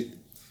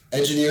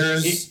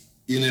 Engineers,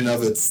 in and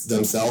of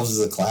themselves as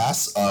a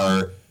class,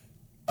 are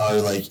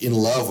like in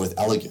love with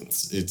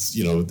elegance. It's,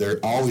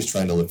 they're always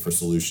trying to look for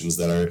solutions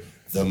that are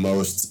the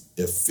most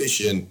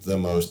efficient, the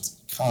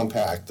most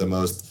compact, the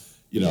most,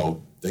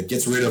 that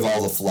gets rid of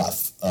all the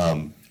fluff,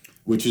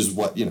 which is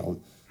what,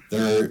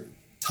 there are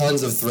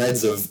tons of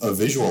threads of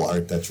visual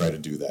art that try to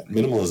do that.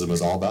 Minimalism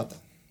is all about that.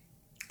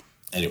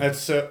 Anyway.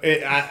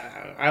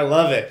 I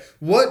love it.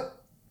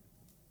 What,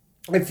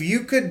 if you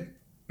could,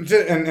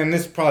 and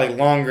this is probably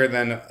longer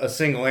than a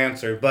single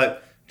answer,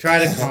 but try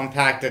to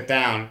compact it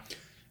down.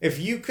 If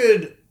you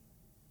could,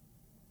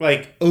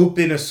 like,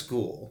 open a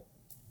school,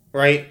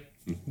 right,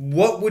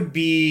 what would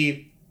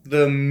be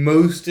the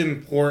most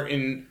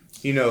important,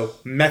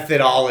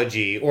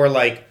 methodology or,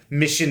 like,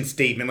 mission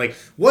statement? Like,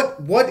 what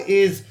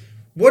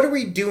are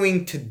we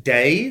doing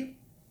today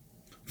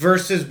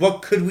versus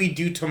what could we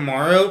do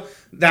tomorrow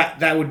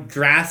that would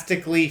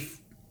drastically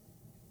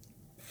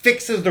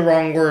fixes the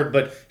wrong word,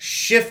 but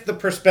shift the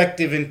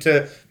perspective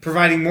into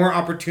providing more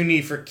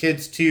opportunity for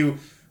kids to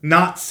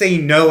not say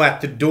no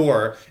at the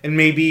door and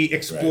maybe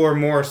explore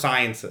more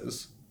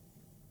sciences.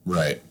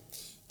 Right.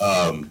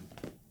 Well,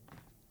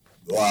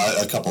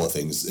 a couple of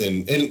things,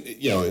 a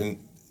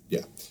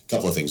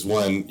couple of things.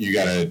 One, you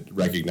got to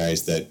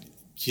recognize that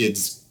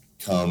kids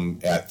come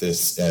at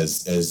this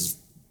as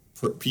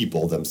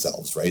people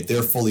themselves, right?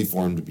 They're fully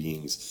formed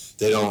beings.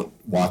 They don't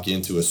walk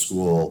into a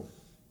school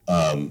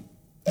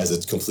as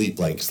a complete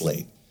blank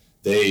slate.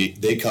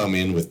 They come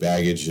in with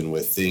baggage and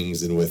with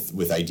things and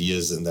with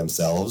ideas in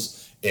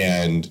themselves,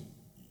 and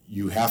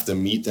you have to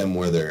meet them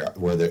where they're.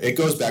 It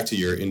goes back to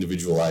your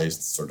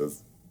individualized sort of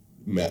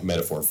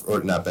metaphor,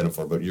 or not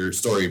metaphor, but your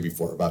story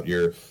before about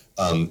your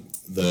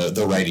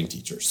the writing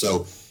teacher.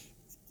 So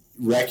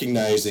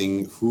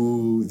recognizing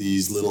who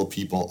these little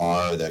people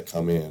are that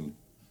come in,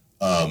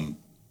 and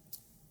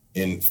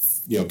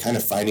kind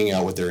of finding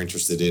out what they're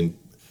interested in,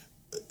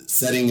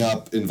 setting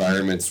up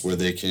environments where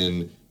they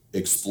can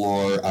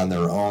explore on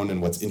their own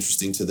and what's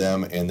interesting to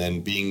them, and then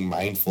being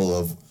mindful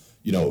of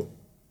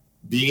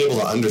being able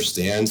to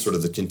understand sort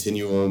of the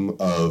continuum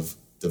of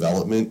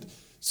development,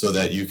 so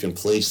that you can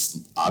place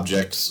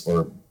objects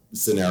or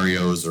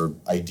scenarios or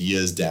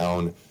ideas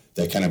down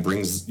that kind of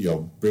brings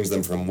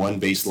them from one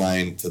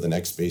baseline to the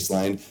next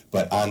baseline,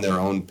 but on their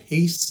own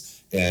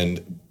pace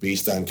and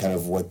based on kind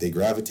of what they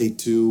gravitate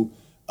to.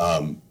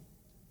 And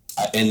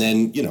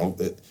then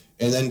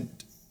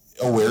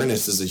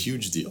awareness is a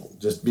huge deal.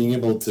 Just being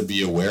able to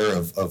be aware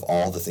of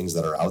all the things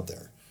that are out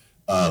there.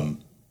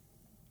 And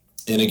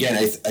again,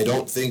 I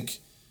think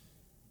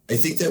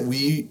that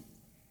we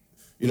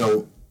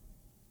know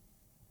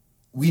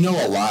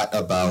a lot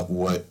about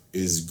what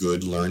is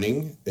good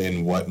learning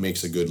and what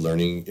makes a good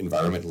learning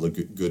environment, a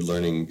good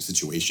learning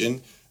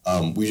situation.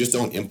 We just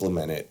don't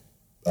implement it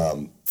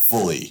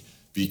fully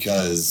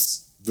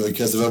because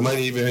of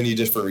many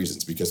different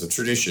reasons, because of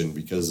tradition,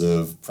 because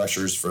of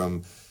pressures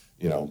from,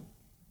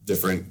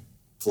 different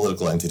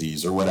political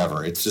entities or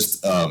whatever. It's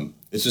just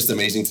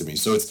amazing to me.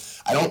 So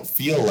I don't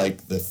feel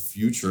like the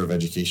future of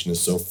education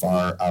is so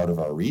far out of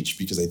our reach,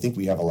 because I think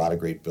we have a lot of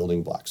great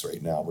building blocks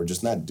right now. We're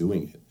just not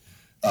doing it.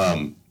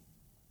 There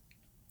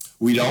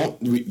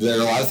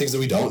are a lot of things that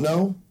we don't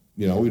know.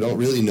 We don't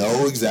really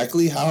know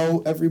exactly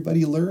how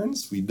everybody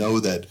learns. We know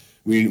that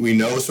we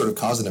know sort of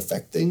cause and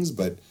effect things,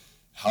 but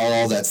how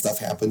all that stuff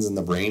happens in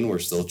the brain, we're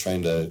still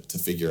trying to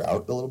figure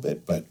out a little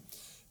bit. But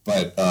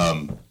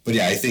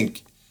yeah, I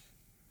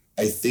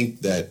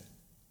think that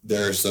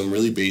there are some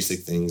really basic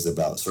things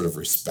about sort of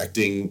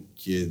respecting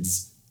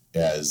kids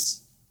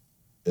as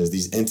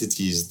these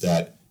entities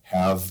that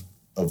have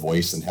a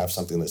voice and have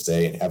something to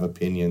say and have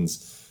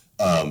opinions.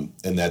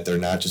 And that they're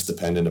not just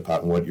dependent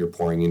upon what you're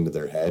pouring into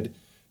their head,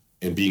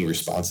 and being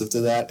responsive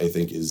to that, I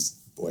think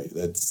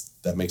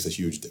that makes a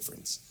huge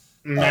difference.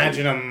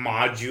 Imagine a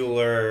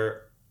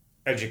modular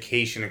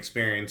education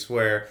experience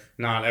where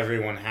not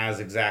everyone has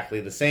exactly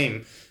the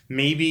same.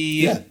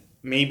 Maybe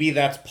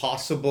that's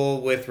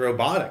possible with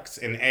robotics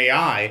and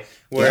AI,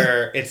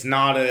 where it's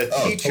not a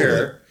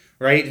teacher,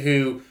 right?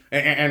 Who,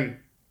 and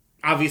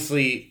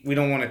obviously we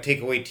don't want to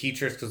take away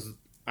teachers, because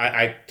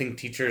I think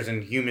teachers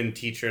and human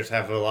teachers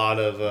have a lot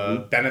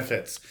of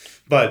benefits.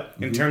 But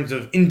in terms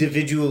of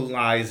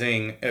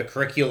individualizing a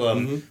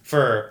curriculum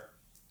for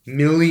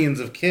millions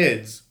of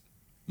kids,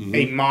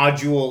 a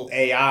module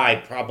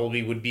AI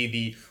probably would be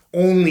the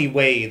only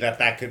way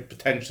that could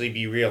potentially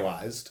be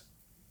realized.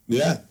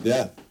 Yeah,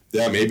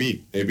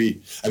 maybe. I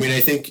mean, I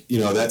think,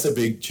 that's a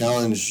big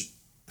challenge.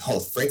 Well,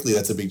 frankly,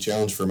 that's a big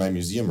challenge for my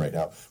museum right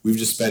now. We've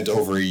just spent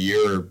over a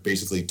year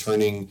basically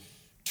turning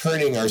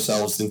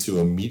ourselves into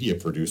a media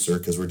producer,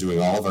 because we're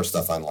doing all of our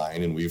stuff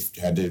online, and we've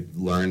had to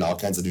learn all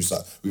kinds of new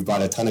stuff. We've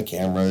bought a ton of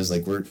cameras,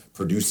 like we're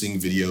producing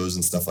videos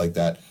and stuff like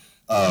that.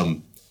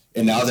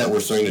 And now that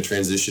we're starting to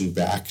transition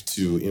back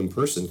to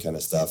in-person kind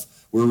of stuff,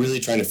 we're really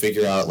trying to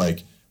figure out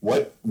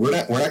what we're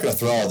not going to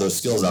throw all those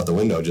skills out the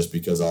window just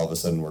because all of a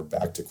sudden we're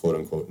back to quote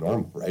unquote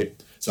normal, right?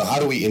 So how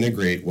do we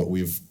integrate what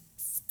we've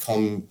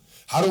come?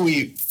 How do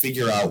we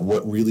figure out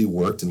what really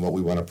worked and what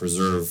we want to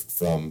preserve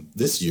from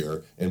this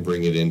year and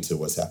bring it into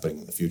what's happening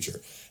in the future?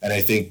 And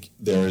I think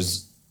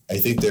there's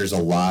a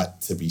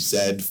lot to be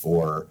said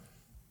for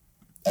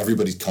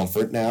everybody's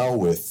comfort now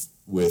with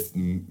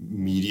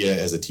media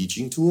as a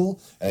teaching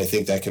tool, and I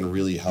think that can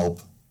really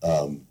help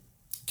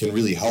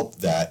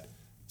that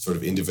sort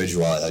of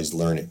individualized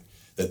learning.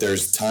 That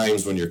there's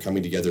times when you're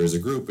coming together as a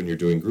group and you're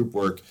doing group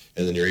work,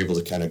 and then you're able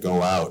to kind of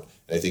go out.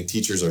 And I think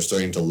teachers are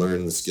starting to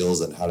learn the skills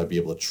on how to be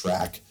able to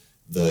track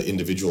the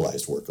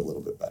individualized work a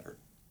little bit better.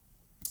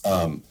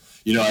 I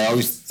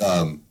always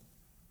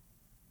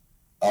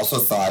also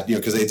thought,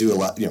 because I do a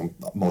lot,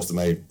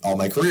 all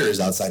my career is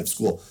outside of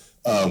school.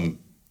 I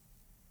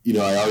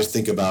always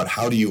think about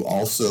how do you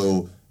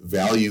also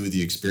value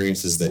the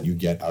experiences that you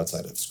get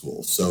outside of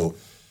school. So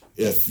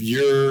if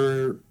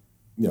you're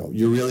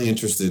really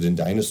interested in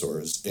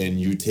dinosaurs, and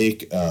you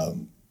take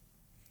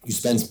you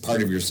spend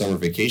part of your summer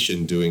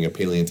vacation doing a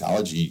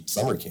paleontology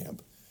summer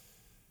camp.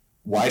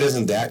 Why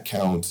doesn't that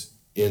count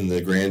in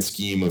the grand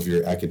scheme of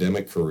your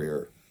academic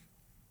career?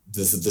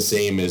 This is the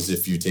same as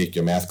if you take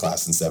your math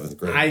class in 7th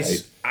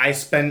grade. I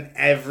spent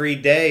every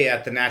day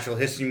at the Natural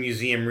History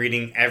Museum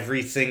reading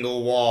every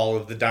single wall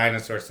of the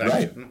dinosaur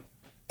section. Right.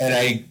 And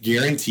I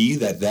guarantee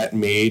that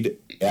made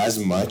at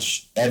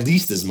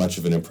least as much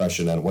of an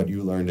impression on what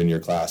you learned in your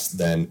class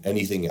than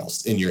anything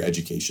else in your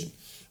education.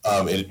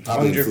 It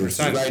probably 100%. influenced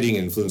writing,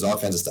 influenced all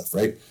kinds of stuff,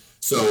 right?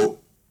 So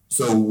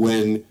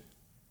in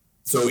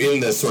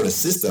the sort of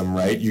system,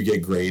 right, you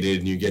get graded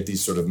and you get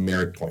these sort of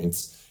merit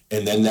points,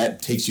 and then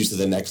that takes you to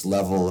the next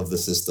level of the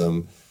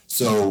system.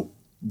 So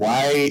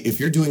why, if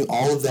you're doing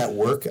all of that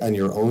work on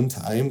your own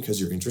time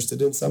because you're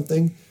interested in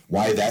something,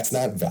 why that's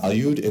not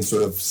valued and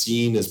sort of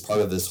seen as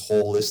part of this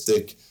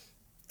holistic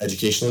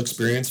educational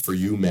experience for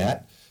you,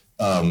 Matt,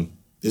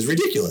 is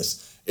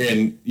ridiculous.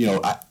 And,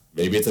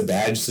 maybe it's a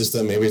badge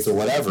system, maybe it's a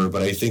whatever,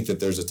 but I think that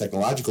there's a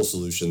technological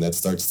solution that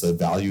starts to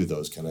value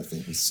those kind of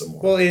things some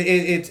more. Well,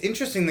 it's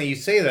interesting that you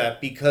say that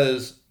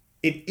because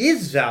it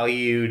is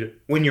valued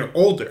when you're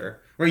older,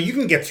 where you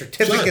can get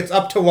certificates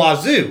up to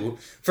wazoo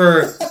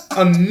for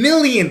a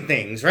million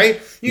things, right?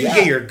 You can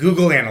get your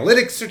Google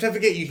Analytics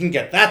certificate, you can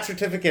get that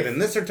certificate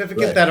and this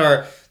certificate that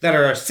are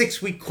a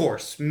 6-week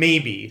course,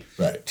 maybe.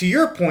 Right. To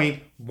your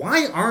point,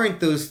 why aren't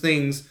those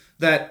things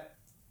that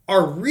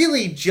are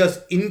really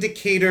just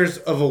indicators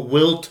of a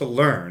will to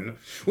learn,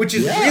 which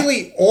is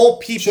really all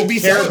people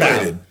care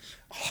about.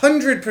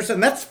 100%.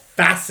 That's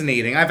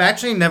fascinating. I've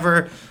actually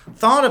never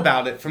thought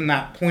about it from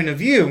that point of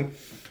view,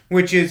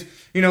 which is,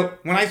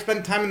 when I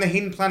spent time in the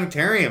Hayden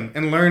Planetarium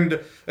and learned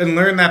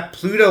that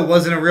Pluto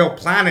wasn't a real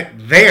planet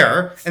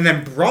there, and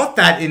then brought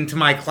that into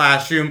my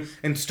classroom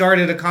and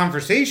started a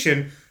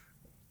conversation,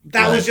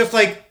 that was just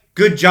like,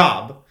 good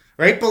job,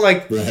 right?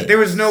 But there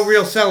was no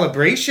real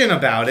celebration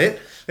about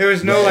it. There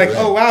was no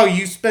oh, wow,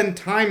 you spent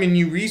time and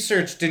you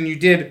researched and you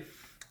did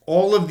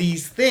all of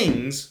these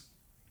things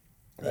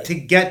to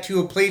get to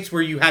a place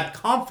where you had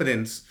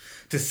confidence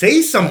to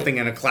say something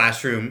in a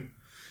classroom.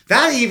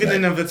 That even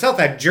in of itself,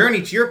 that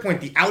journey, to your point,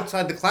 the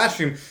outside the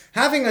classroom,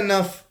 having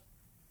enough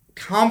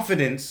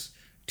confidence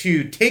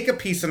to take a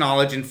piece of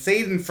knowledge and say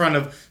it in front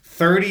of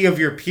 30 of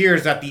your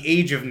peers at the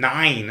age of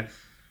 9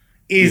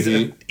 is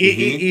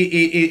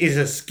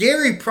a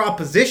scary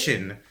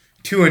proposition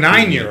to a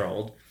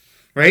 9-year-old.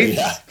 Right?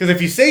 Yeah. Because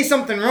if you say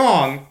something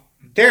wrong,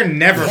 they're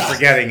never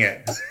forgetting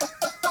it.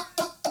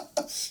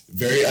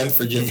 Very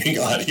unforgiving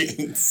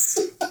audience.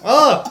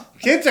 Oh,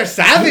 kids are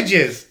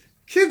savages.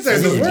 Kids are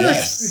the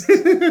worst.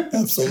 Yes.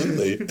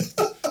 Absolutely.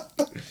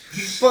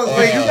 But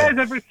did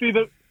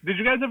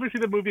you guys ever see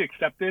the movie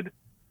Accepted?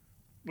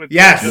 With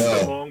Yes.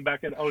 Justin Long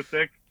back in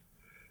 2006?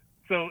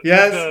 So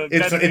yes,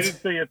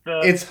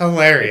 it's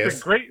hilarious.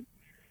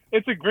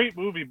 It's a great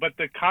movie, but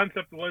the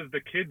concept was the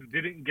kids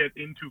didn't get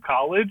into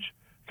college.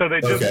 So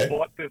they just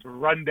bought this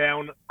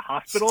rundown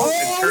hospital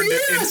and turned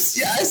it into...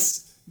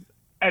 Yes!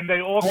 And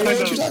they all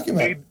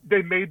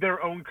made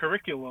their own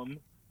curriculum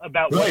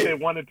about what they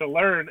wanted to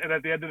learn. And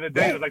at the end of the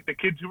day, it was like the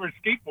kids who were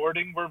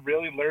skateboarding were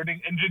really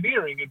learning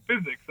engineering and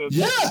physics. So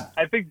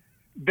I think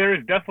there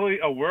is definitely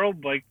a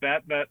world like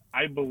that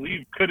I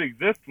believe could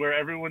exist where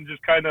everyone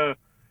just kind of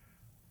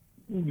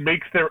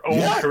makes their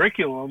own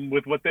curriculum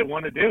with what they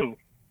want to do.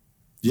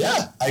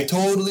 Yeah, I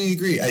totally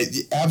agree.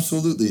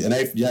 Absolutely, and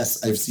I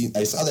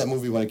saw that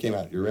movie when it came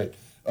out. You're right.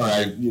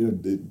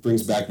 It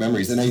brings back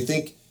memories, and I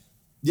think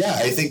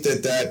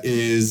that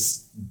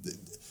is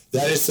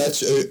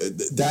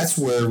that's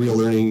where real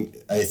learning,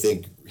 I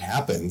think,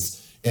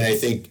 happens, and I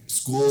think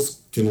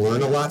schools can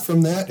learn a lot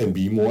from that and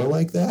be more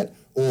like that,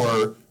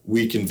 or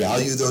we can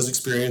value those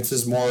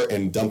experiences more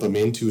and dump them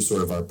into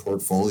sort of our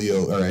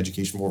portfolio, our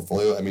education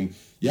portfolio. I mean,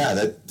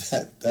 that's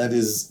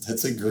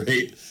a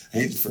great.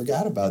 I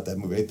forgot about that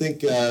movie. I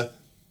think, who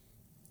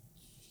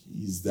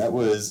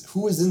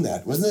was in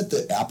that? Wasn't it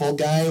the Apple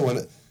guy?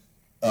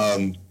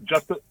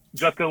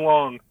 Justin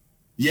Long.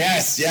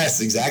 Yes,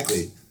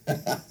 exactly.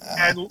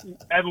 and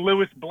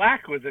Lewis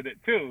Black was in it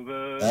too.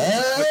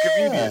 The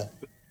comedian.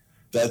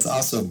 That's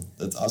awesome.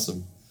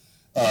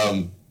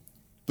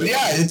 But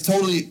yeah, it's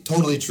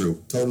totally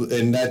true.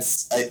 And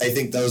that's I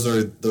think those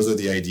are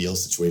the ideal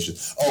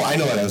situations. Oh, I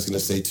know what I was going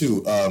to say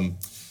too.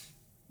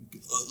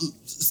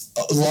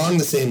 Along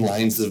the same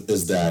lines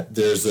as that,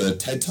 there's a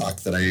TED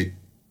Talk that I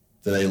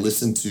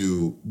listen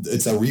to.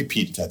 It's a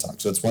repeat TED Talk,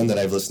 so it's one that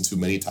I've listened to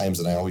many times,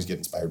 and I always get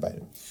inspired by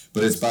it.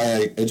 But it's by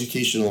an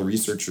educational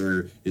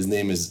researcher. His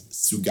name is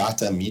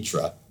Sugata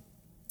Mitra,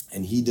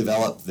 and he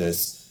developed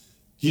this.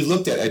 He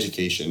looked at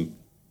education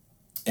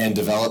and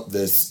developed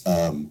this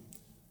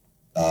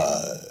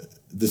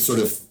this sort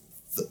of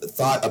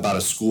thought about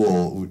a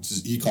school, which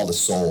he called a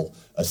SOL,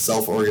 a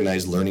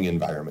self-organized learning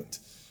environment.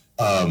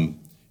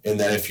 And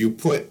that if you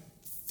put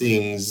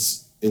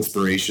things,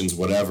 inspirations,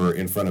 whatever,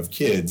 in front of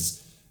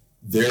kids,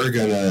 they're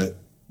gonna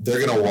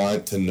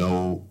want to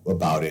know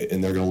about it,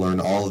 and they're gonna learn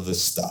all of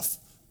this stuff.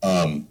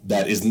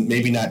 That isn't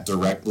maybe not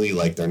directly,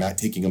 like they're not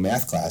taking a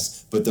math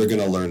class, but they're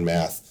gonna learn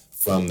math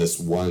from this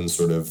one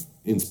sort of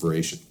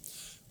inspiration.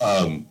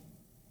 And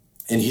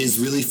his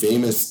really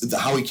famous,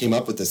 how he came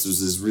up with this was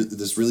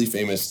this really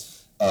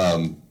famous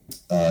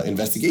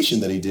investigation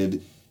that he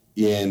did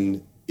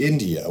in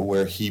India,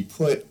 where he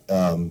put,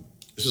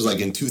 this was like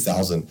in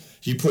 2000,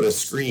 he put a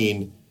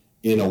screen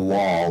in a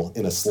wall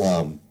in a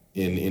slum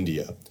in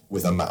India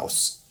with a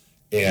mouse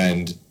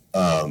and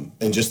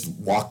just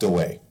walked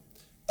away.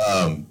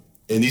 And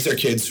these are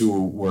kids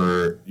who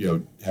were,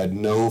 had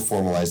no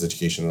formalized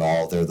education at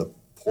all. They're the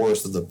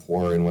poorest of the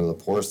poor in one of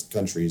the poorest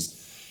countries.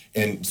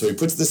 And so he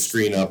puts the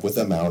screen up with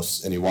a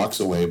mouse and he walks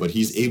away, but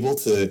he's able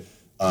to,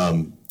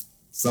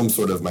 some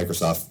sort of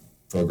Microsoft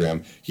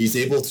program, he's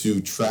able to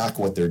track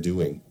what they're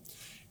doing.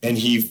 And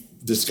he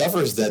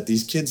discovers that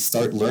these kids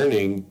start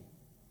learning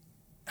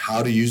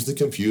how to use the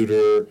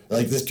computer.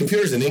 Like, this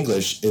computer's in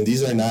English, and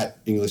these are not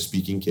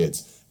English-speaking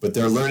kids, but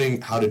they're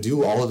learning how to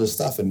do all of this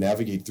stuff and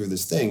navigate through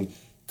this thing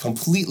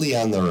completely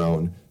on their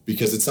own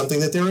because it's something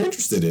that they were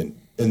interested in.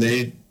 And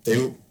they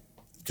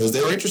because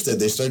they were interested,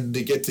 they started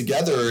to get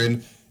together,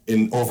 and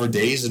in over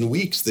days and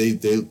weeks, they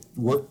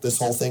worked this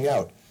whole thing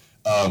out.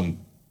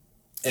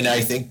 And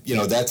I think,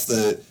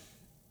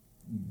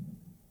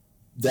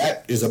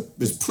 that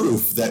is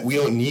proof that we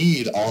don't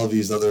need all of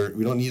these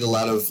we don't need a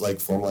lot of like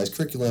formalized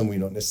curriculum. We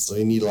don't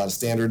necessarily need a lot of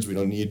standards. We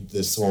don't need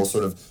this whole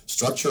sort of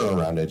structure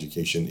around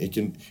education.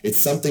 It's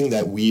something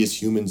that we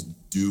as humans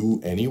do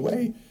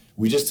anyway.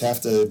 We just have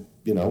to,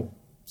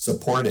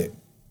 support it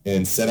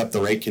and set up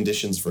the right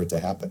conditions for it to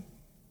happen.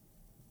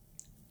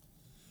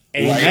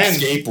 Amen. Like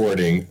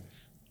skateboarding.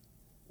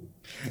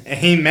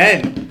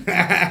 Amen.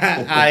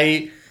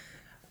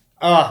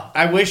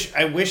 I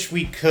wish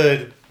we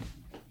could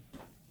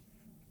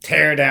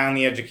tear down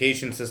the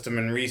education system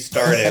and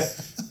restart it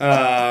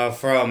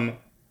from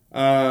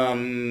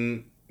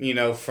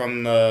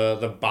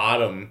the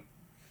bottom,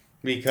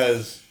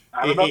 because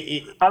I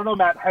don't know,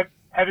 Matt.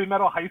 Heavy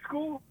metal high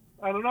school?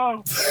 I don't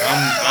know.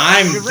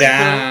 I'm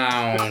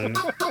down.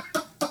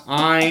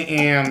 I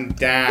am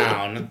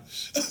down.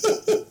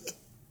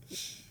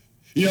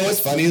 What's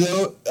funny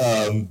though?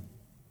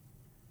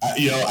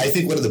 I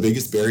think one of the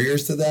biggest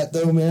barriers to that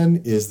though,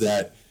 man, is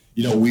that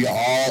we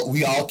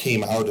all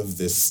came out of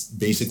this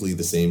basically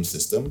the same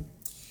system,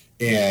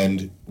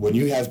 and when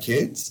you have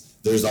kids,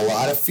 there's a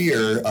lot of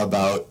fear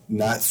about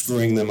not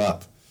screwing them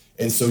up,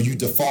 and so you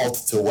default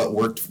to what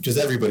worked because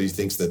everybody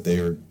thinks that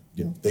they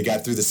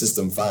got through the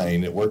system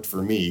fine. It worked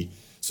for me.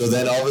 So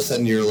then all of a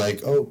sudden you're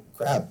like, oh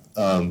crap,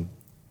 I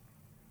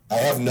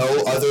have no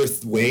other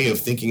way of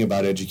thinking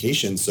about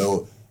education,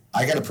 so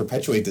I got to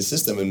perpetuate the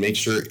system and make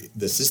sure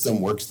the system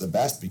works the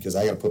best because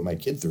I got to put my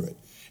kid through it.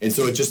 And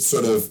so it just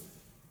sort of,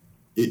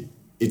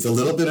 it's a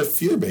little bit of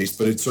fear-based,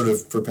 but it sort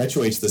of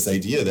perpetuates this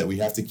idea that we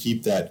have to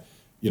keep that,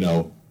 we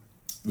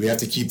have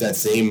to keep that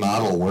same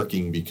model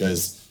working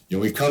because,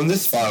 we've come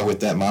this far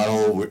with that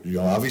model.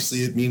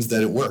 Obviously it means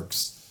that it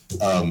works,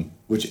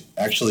 which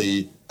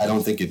actually I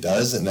don't think it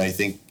does. And I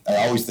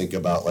always think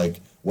about like,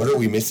 what are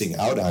we missing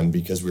out on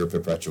because we're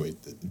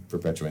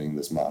perpetuating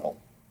this model?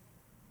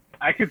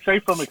 I could say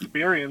from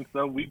experience,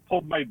 though, we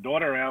pulled my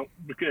daughter out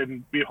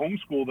and we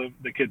homeschool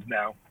the kids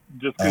now.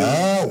 Just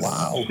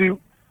because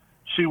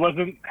she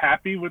wasn't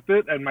happy with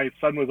it, and my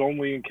son was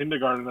only in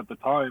kindergarten at the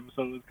time.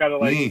 So it was kind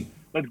of like,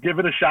 let's give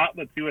it a shot,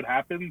 let's see what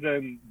happens,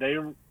 and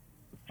they're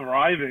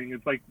thriving.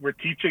 It's like we're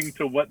teaching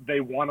to what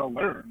they want to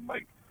learn.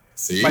 Like,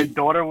 my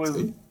daughter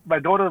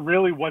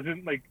really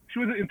wasn't like, she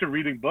wasn't into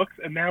reading books,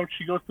 and now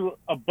she goes through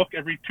a book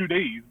every 2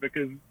 days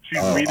because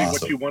she's reading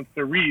what she wants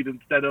to read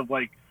instead of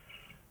like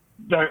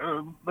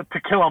To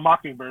Kill a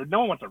Mockingbird. No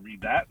one wants to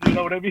read that. You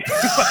know what I mean?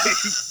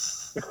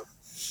 It's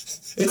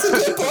a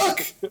good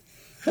book.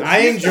 I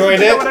enjoyed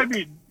it. You know what I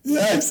mean?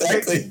 Yeah,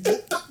 exactly.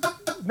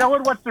 No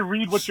one wants to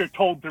read what you're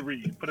told to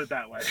read. Put it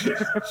that way.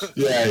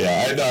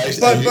 Yeah. I know.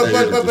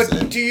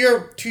 But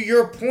to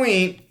your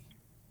point,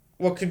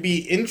 what could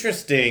be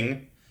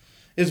interesting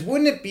is,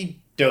 wouldn't it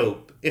be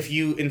dope if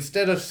you,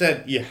 instead of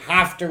said you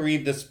have to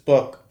read this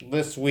book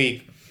this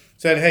week,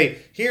 said,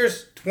 hey,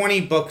 here's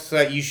 20 books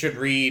that you should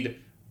read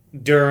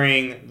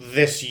during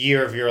this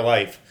year of your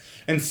life,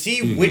 and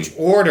see which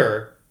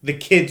order the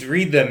kids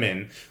read them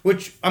in,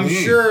 which I'm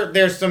sure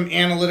there's some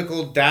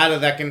analytical data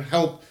that can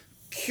help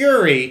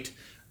curate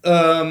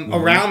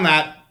around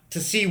that to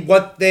see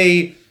what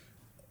they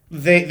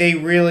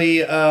really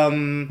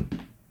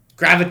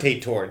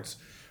gravitate towards,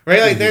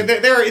 right? Like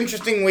there are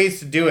interesting ways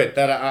to do it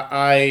that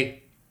I've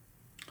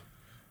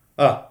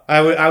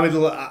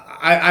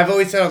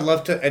always said I'd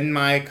love to end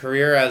my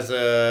career as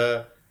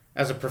a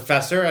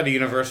professor at a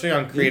university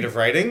on creative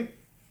writing,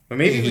 but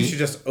maybe we should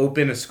just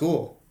open a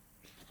school.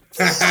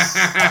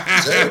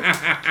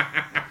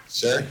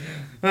 Sure.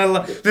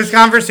 This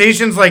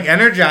conversation's like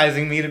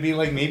energizing me to be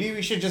like, maybe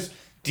we should just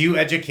do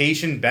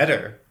education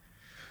better,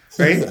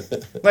 right?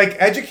 Like,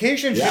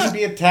 education shouldn't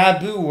be a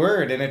taboo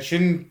word, and it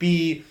shouldn't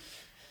be.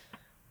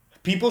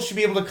 People should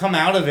be able to come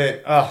out of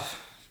it. Oh,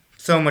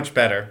 so much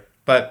better.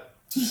 But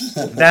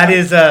that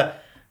is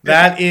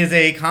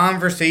a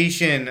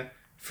conversation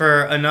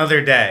for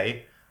another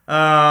day.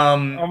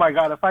 Oh my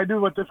God! If I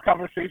knew what this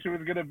conversation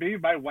was gonna be,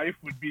 my wife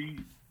would be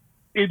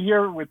in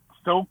here with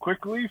so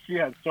quickly. She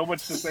has so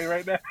much to say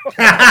right now.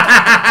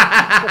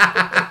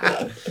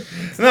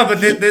 No,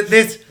 but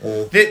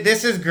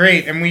this is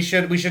great, and we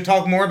should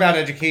talk more about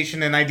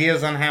education and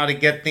ideas on how to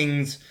get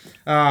things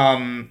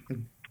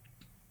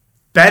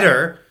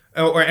better.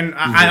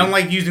 I don't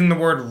like using the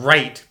word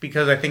right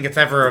because I think it's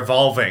ever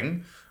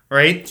evolving,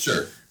 right?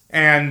 Sure.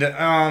 And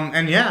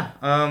yeah.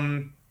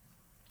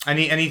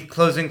 Any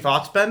closing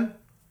thoughts, Ben?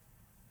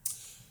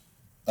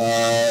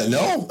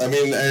 No. I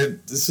mean,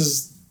 this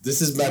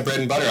is my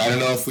bread and butter. I don't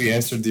know if we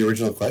answered the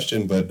original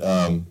question, but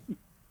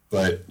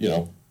you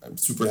know, I'm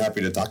super happy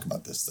to talk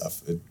about this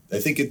stuff. I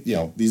think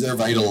these are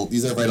vital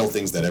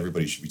things that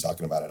everybody should be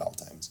talking about at all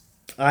times.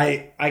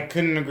 I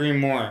couldn't agree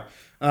more.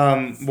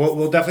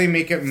 We'll definitely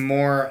make it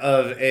more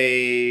of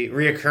a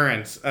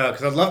reoccurrence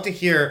because I'd love to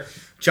hear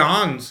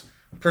John's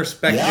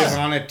perspective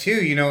on it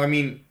too. You know, I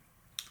mean,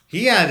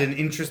 he had an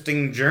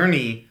interesting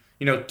journey,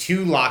 you know,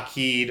 to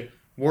Lockheed,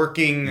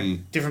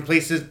 working different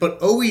places,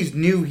 but always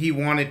knew he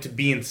wanted to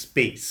be in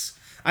space.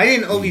 I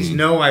didn't always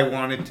know I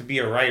wanted to be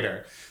a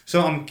writer.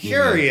 So I'm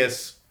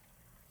curious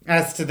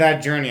as to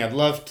that journey. I'd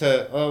love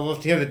to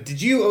hear that.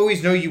 Did you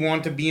always know you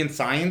wanted to be in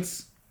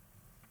science?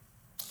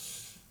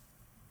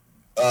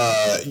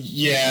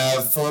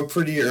 Yeah, from a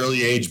pretty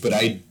early age, but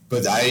I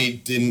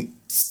didn't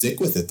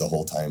stick with it the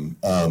whole time.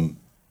 I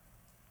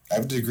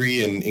have a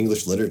degree in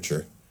English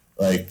literature.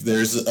 Like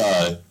there's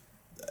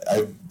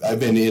I've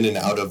been in and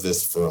out of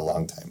this for a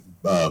long time.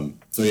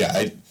 So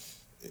I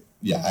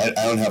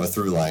don't have a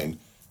through line.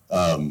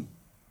 I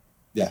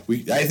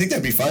think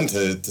that'd be fun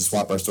to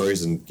swap our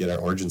stories and get our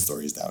origin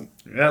stories down.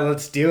 Yeah,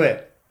 let's do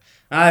it.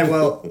 All right,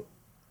 well,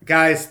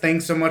 guys,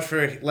 thanks so much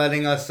for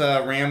letting us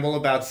ramble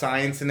about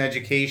science and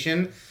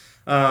education.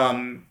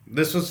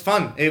 This was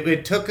fun.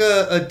 It took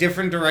a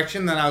different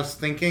direction than I was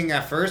thinking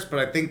at first, but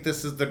I think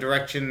this is the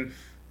direction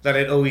that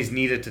it always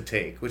needed to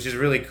take, which is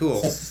really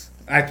cool.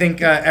 I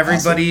think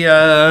everybody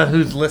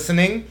who's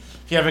listening,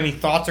 if you have any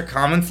thoughts or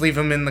comments, leave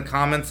them in the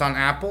comments on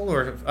Apple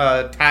or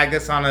tag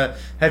us on a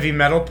heavy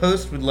metal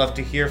post. We'd love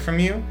to hear from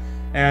you.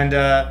 And,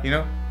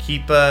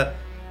 keep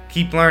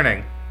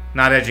learning,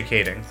 not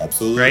educating.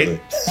 Absolutely.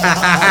 Right?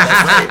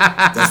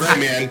 That's right,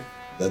 man.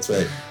 That's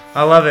right.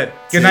 I love it.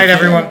 Good night,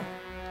 everyone.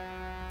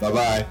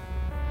 Bye-bye.